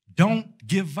don't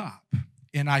give up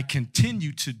and I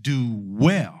continue to do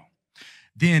well,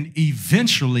 then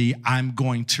eventually I'm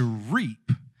going to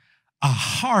reap a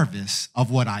harvest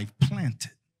of what I've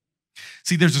planted.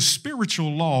 See, there's a spiritual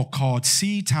law called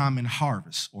seed time and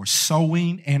harvest, or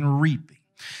sowing and reaping,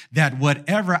 that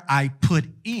whatever I put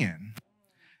in,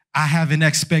 I have an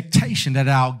expectation that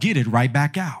I'll get it right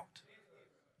back out.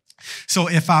 So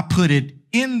if I put it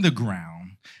in the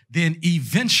ground, then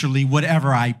eventually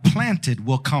whatever I planted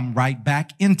will come right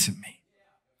back into me.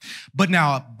 But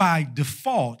now by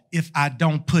default, if I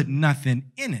don't put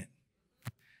nothing in it,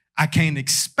 I can't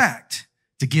expect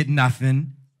to get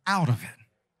nothing out of it.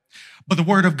 But the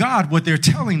word of God, what they're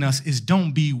telling us is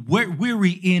don't be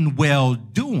weary in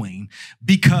well-doing,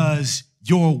 because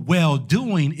your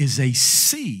well-doing is a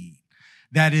seed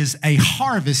that is a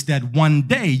harvest that one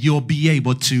day you'll be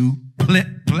able to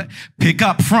pick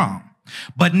up from.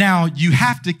 But now you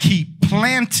have to keep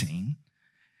planting,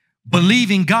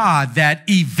 believing God that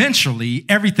eventually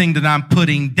everything that I'm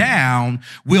putting down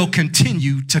will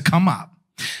continue to come up.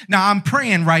 Now, I'm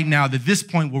praying right now that this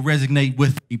point will resonate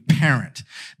with a parent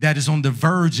that is on the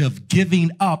verge of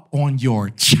giving up on your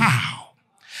child.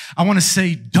 I want to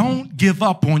say, don't give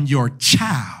up on your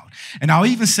child. And I'll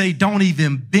even say, don't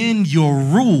even bend your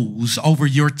rules over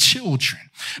your children.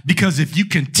 Because if you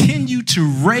continue to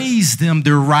raise them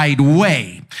the right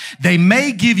way, they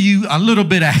may give you a little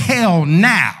bit of hell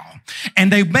now,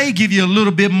 and they may give you a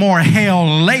little bit more hell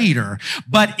later,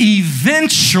 but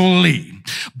eventually,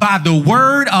 by the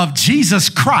word of Jesus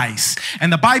Christ,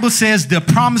 and the Bible says the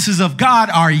promises of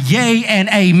God are yea and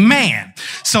amen.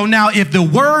 So now if the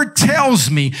word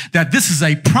tells me that this is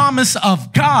a promise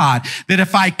of God, that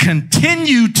if I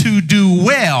continue to do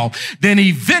well, then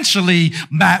eventually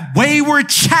my wayward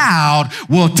child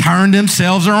will turn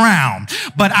themselves around.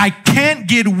 But I can't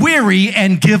get weary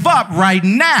and give up right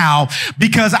now,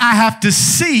 because I have to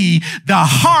see the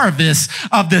harvest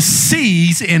of the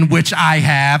seeds in which I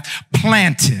have planted.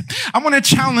 I want to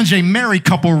challenge a married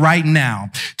couple right now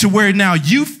to where now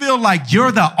you feel like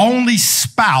you're the only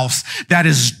spouse that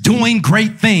is doing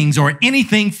great things or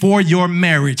anything for your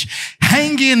marriage.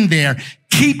 Hang in there.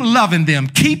 Keep loving them.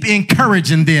 Keep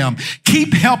encouraging them.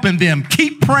 Keep helping them.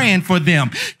 Keep praying for them.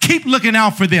 Keep looking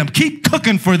out for them. Keep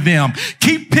cooking for them.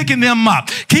 Keep picking them up.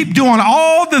 Keep doing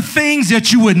all the things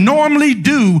that you would normally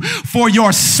do for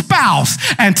your spouse.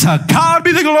 And to God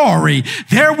be the glory.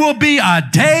 There will be a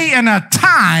day and a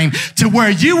time to where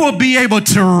you will be able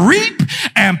to reap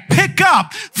and pick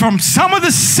up from some of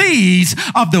the seeds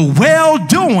of the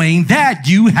well-doing that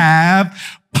you have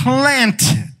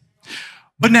planted.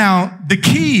 But now the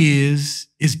key is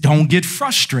don't get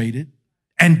frustrated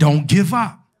and don't give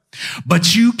up.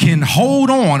 But you can hold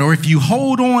on, or if you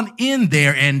hold on in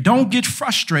there and don't get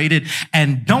frustrated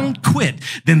and don't quit,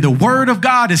 then the word of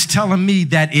God is telling me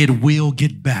that it will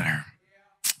get better.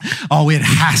 Oh, it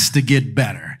has to get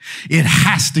better. It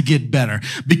has to get better,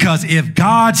 because if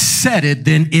God said it,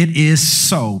 then it is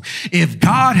so. If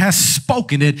God has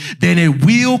spoken it, then it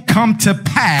will come to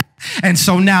pass. And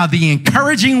so now the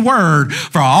encouraging word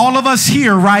for all of us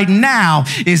here right now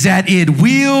is that it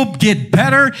will get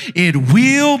better. It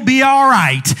will be all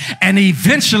right. And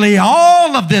eventually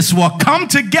all of this will come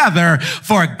together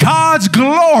for God's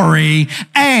glory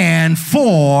and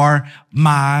for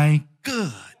my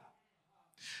good.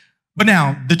 But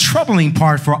now the troubling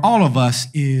part for all of us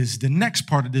is the next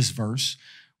part of this verse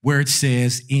where it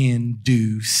says in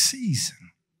due season.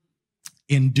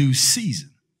 In due season.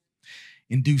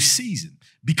 In due season.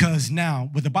 Because now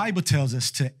what the Bible tells us,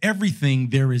 to everything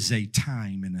there is a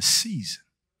time and a season.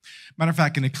 Matter of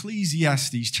fact, in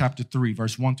Ecclesiastes chapter 3,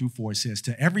 verse 1 through 4, it says,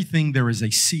 to everything there is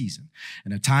a season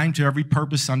and a time to every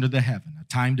purpose under the heaven, a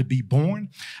time to be born,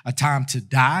 a time to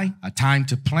die, a time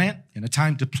to plant, and a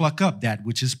time to pluck up that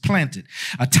which is planted,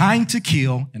 a time to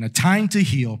kill and a time to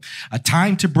heal, a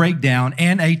time to break down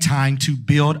and a time to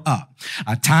build up,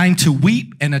 a time to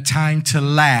weep and a time to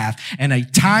laugh, and a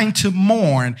time to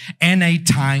mourn and a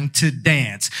time to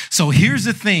dance. So here's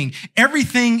the thing.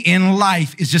 Everything in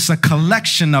life is just a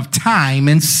collection of time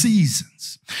and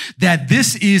seasons. That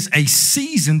this is a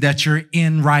season that you're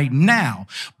in right now,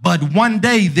 but one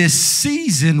day this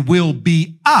season will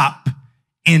be up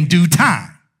in due time.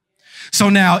 So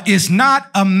now it's not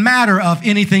a matter of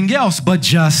anything else but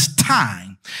just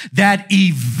time, that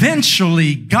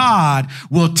eventually God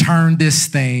will turn this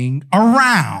thing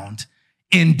around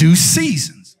in due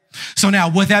seasons. So now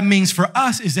what that means for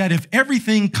us is that if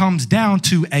everything comes down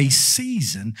to a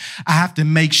season, I have to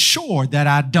make sure that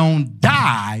I don't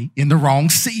die in the wrong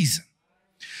season.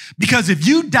 Because if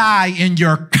you die in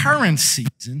your current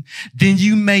season, then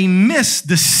you may miss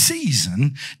the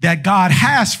season that God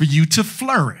has for you to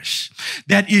flourish.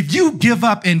 That if you give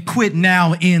up and quit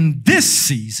now in this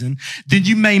season, then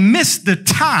you may miss the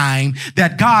time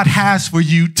that God has for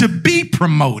you to be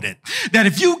promoted. That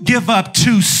if you give up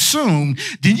too soon,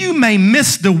 then you may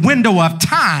miss the window of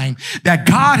time that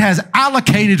God has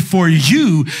allocated for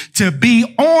you to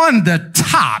be on the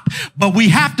top. But we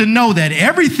have to know that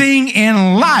everything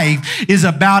in life is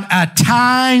about a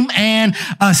time and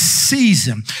a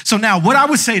season. So now what I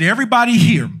would say to everybody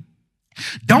here,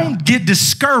 don't get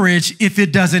discouraged if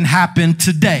it doesn't happen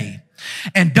today.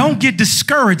 And don't get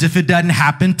discouraged if it doesn't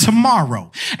happen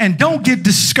tomorrow. And don't get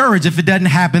discouraged if it doesn't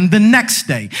happen the next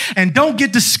day. And don't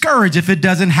get discouraged if it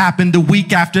doesn't happen the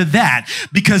week after that.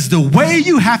 Because the way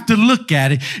you have to look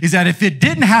at it is that if it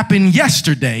didn't happen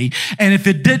yesterday, and if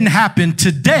it didn't happen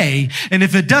today, and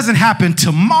if it doesn't happen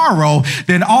tomorrow,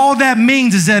 then all that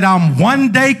means is that I'm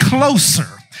one day closer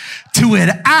to it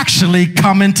actually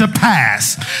coming to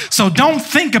pass. So don't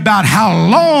think about how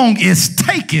long it's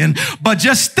taken, but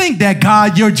just think that,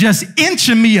 God, you're just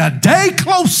inching me a day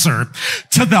closer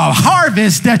to the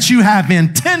harvest that you have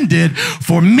intended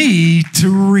for me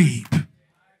to reap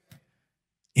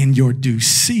in your due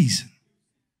season.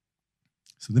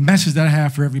 So the message that I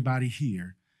have for everybody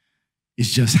here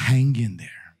is just hang in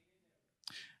there.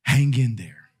 Hang in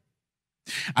there.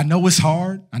 I know it's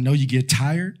hard. I know you get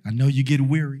tired. I know you get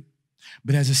weary.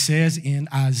 But as it says in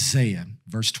Isaiah,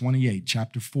 verse 28,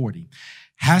 chapter 40,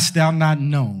 hast thou not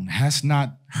known, hast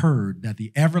not heard that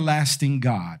the everlasting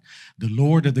God, the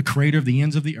Lord of the creator of the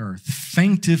ends of the earth,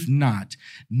 fainteth not,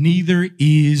 neither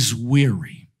is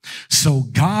weary. So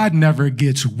God never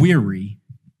gets weary,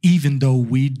 even though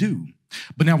we do.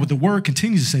 But now what the word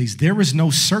continues to say is, there is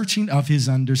no searching of his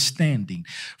understanding,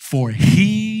 for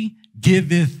he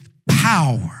giveth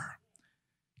power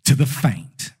to the faint.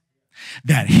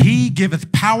 That he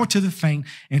giveth power to the faint,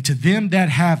 and to them that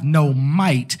have no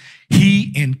might,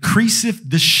 he increaseth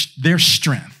their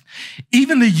strength.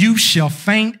 Even the youth shall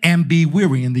faint and be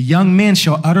weary, and the young men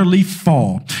shall utterly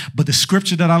fall. But the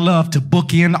scripture that I love to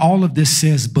bookend all of this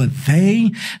says, but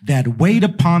they that wait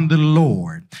upon the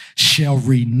Lord shall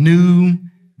renew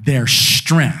their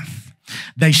strength.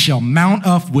 They shall mount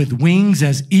up with wings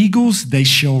as eagles. They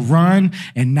shall run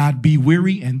and not be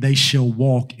weary, and they shall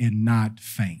walk and not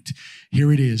faint.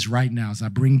 Here it is right now as I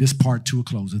bring this part to a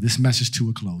close, or this message to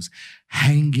a close.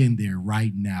 Hang in there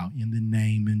right now in the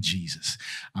name of Jesus.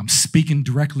 I'm speaking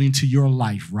directly into your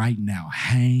life right now.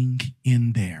 Hang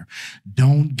in there.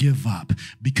 Don't give up,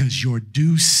 because your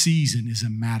due season is a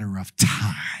matter of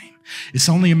time. It's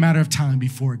only a matter of time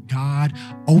before God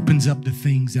opens up the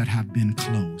things that have been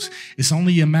closed. It's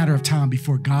only a matter of time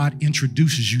before God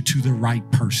introduces you to the right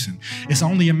person. It's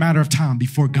only a matter of time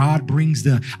before God brings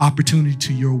the opportunity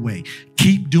to your way.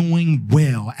 Keep doing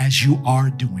well as you are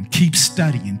doing. Keep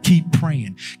studying, keep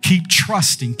praying, keep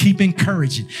trusting, keep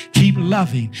encouraging, keep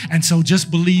loving. And so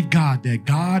just believe God that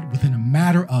God, within a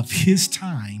matter of his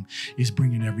time, is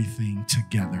bringing everything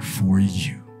together for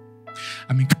you.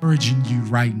 I'm encouraging you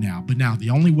right now. But now, the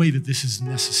only way that this is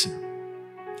necessary,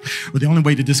 or the only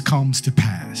way that this comes to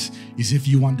pass, is if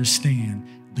you understand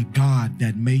the God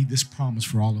that made this promise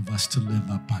for all of us to live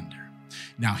up under.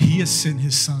 Now, he has sent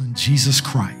his son, Jesus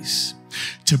Christ,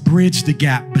 to bridge the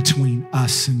gap between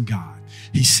us and God.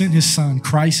 He sent his son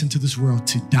Christ into this world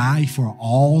to die for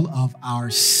all of our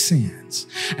sins.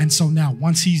 And so now,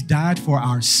 once he's died for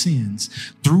our sins,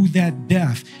 through that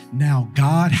death, now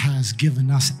God has given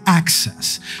us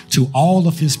access to all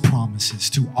of his promises,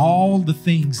 to all the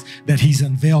things that he's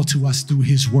unveiled to us through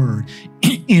his word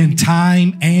in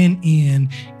time and in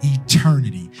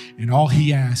eternity. And all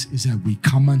he asks is that we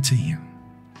come unto him.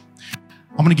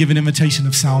 I'm going to give an invitation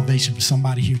of salvation for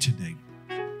somebody here today.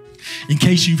 In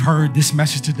case you've heard this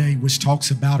message today, which talks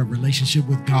about a relationship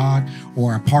with God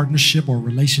or a partnership or a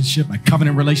relationship, a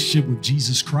covenant relationship with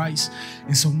Jesus Christ.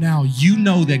 And so now you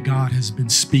know that God has been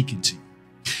speaking to you.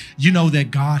 You know that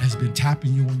God has been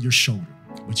tapping you on your shoulder,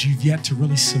 but you've yet to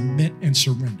really submit and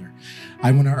surrender.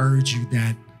 I want to urge you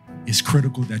that it's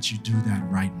critical that you do that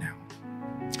right now.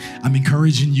 I'm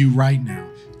encouraging you right now.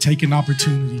 Take an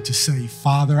opportunity to say,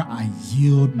 Father, I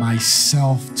yield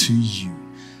myself to you.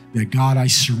 That God, I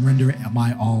surrender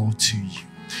my all to you.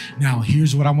 Now,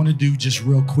 here's what I want to do just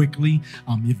real quickly.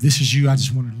 If this is you, I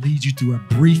just want to lead you through a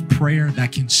brief prayer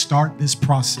that can start this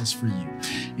process for you.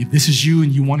 If this is you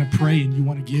and you want to pray and you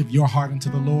want to give your heart unto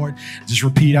the Lord, just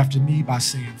repeat after me by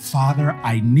saying, Father,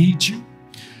 I need you.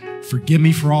 Forgive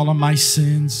me for all of my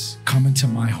sins. Come into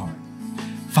my heart.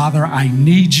 Father, I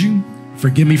need you.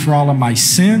 Forgive me for all of my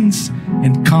sins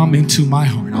and come into my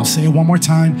heart. I'll say it one more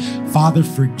time. Father,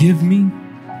 forgive me.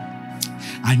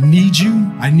 I need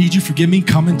you. I need you. Forgive me.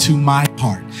 Come into my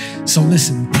heart. So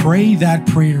listen, pray that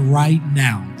prayer right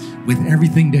now with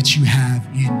everything that you have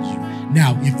in you.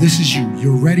 Now, if this is you,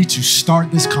 you're ready to start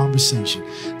this conversation,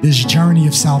 this journey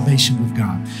of salvation with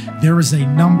God. There is a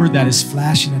number that is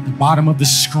flashing at the bottom of the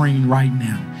screen right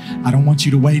now. I don't want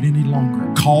you to wait any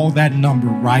longer. Call that number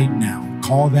right now.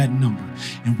 Call that number.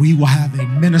 And we will have a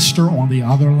minister on the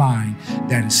other line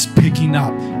that is picking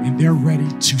up, and they're ready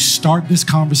to start this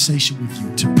conversation with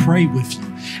you, to pray with you,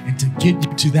 and to get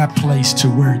you to that place to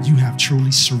where you have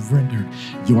truly surrendered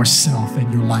yourself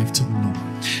and your life to the Lord.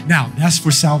 Now, that's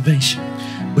for salvation.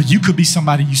 But you could be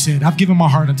somebody, you said, I've given my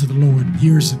heart unto the Lord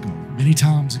years ago, many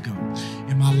times ago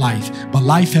in my life. But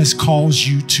life has caused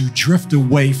you to drift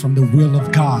away from the will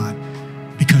of God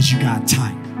because you got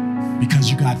tired. Because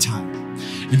you got tired.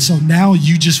 And so now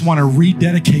you just want to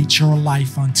rededicate your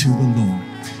life unto the Lord.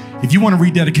 If you want to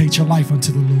rededicate your life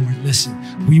unto the Lord,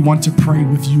 listen, we want to pray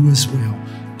with you as well.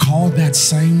 Call that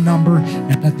same number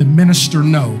and let the minister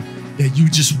know that you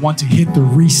just want to hit the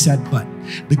reset button.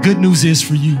 The good news is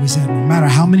for you is that no matter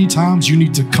how many times you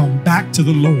need to come back to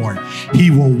the Lord,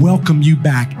 he will welcome you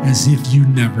back as if you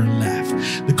never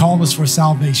left. The call is for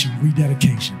salvation,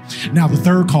 rededication. Now, the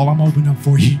third call I'm opening up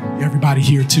for everybody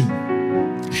here too.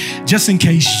 Just in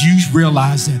case you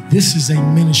realize that this is a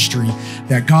ministry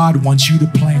that God wants you to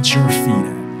plant your feet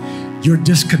at. You're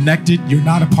disconnected. You're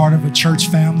not a part of a church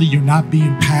family. You're not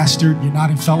being pastored. You're not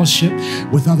in fellowship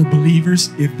with other believers.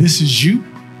 If this is you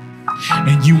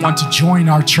and you want to join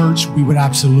our church, we would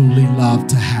absolutely love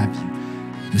to have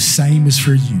you. The same is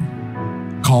for you.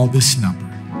 Call this number.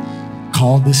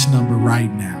 Call this number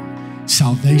right now.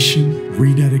 Salvation,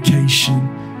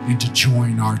 rededication, and to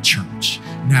join our church.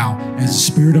 Now, as the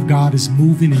Spirit of God is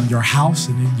moving in your house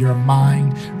and in your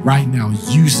mind right now,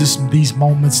 use these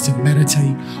moments to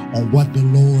meditate on what the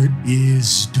Lord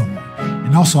is doing.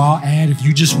 And also, I'll add, if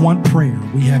you just want prayer,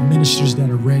 we have ministers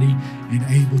that are ready and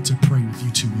able to pray with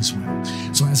you too as well.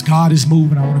 So as God is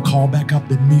moving, I want to call back up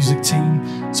the music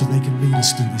team so they can lead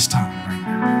us through this time right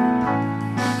now.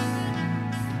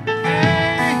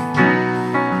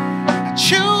 I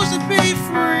choose to be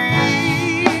free.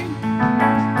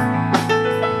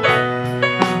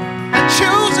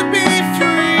 Choose to be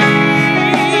free.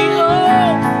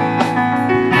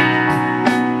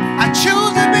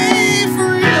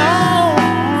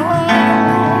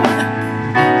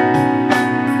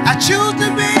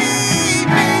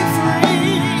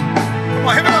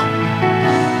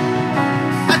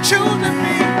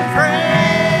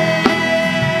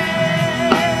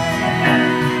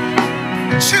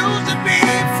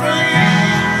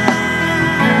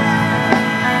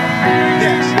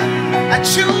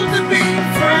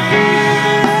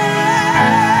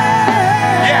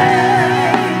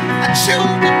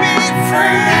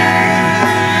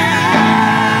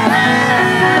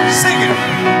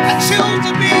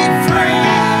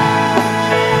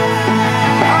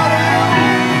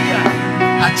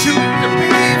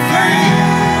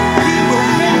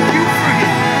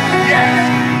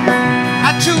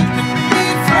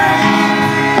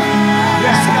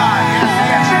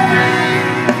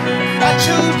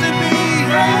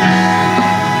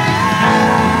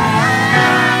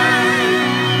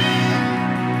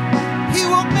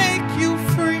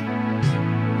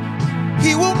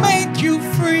 you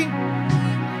free.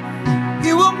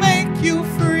 He will make you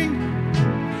free.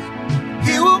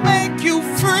 He will make you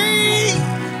free.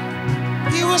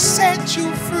 He will set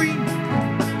you free.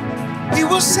 He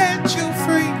will set you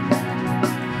free.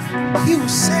 He will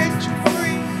set you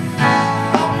free.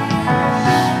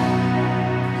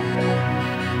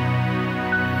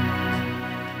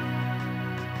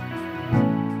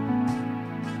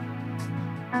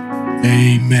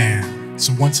 Amen.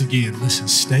 So once again, listen,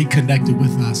 stay connected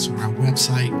with us on our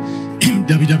website,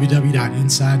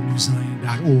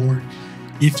 www.insidenewzion.org.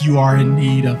 If you are in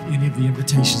need of any of the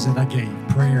invitations that I gave,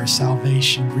 prayer,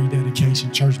 salvation,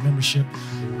 rededication, church membership,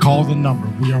 call the number.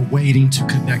 We are waiting to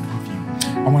connect with you.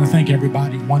 I want to thank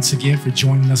everybody once again for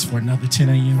joining us for another 10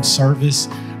 a.m. service.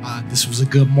 This was a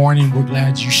good morning. We're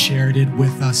glad you shared it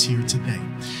with us here today.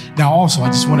 Now, also, I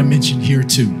just want to mention here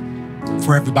too,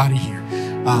 for everybody here,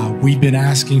 we've been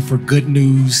asking for good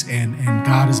news, and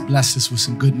God has blessed us with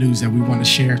some good news that we want to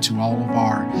share to all of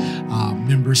our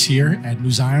members here at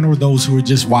New Zion, or those who are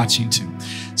just watching too.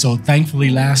 So thankfully,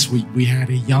 last week we had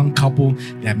a young couple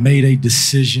that made a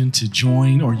decision to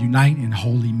join or unite in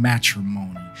holy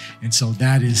matrimony. And so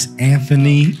that is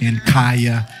Anthony and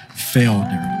Kaya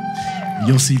Felder.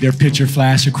 You'll see their picture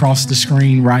flash across the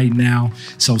screen right now.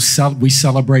 So we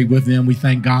celebrate with them. We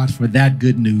thank God for that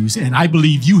good news. And I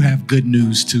believe you have good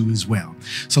news too as well.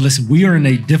 So listen, we are in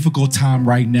a difficult time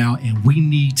right now, and we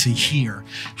need to hear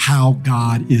how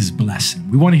God is blessing.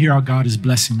 We want to hear how God is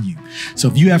blessing you. So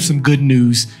if you have some good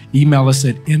news, email us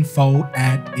at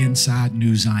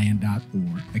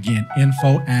info@insidenewzion.org. Again,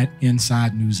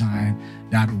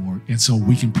 info@insidenewzion.org. And so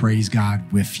we can praise God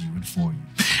with you and for you.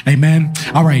 Amen.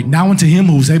 All right. Now unto him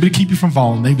who is able to keep you from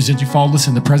falling, able to you faultless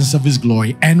in the presence of his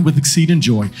glory and with exceeding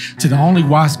joy. To the only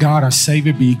wise God, our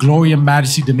Savior, be glory and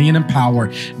majesty, dominion and power,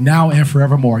 now and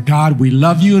forevermore. God, we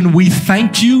love you and we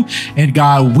thank you. And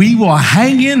God, we will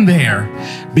hang in there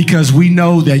because we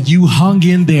know that you hung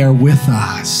in there with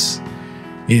us.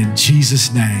 In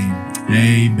Jesus' name,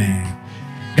 amen.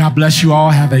 God bless you all.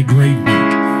 Have a great week.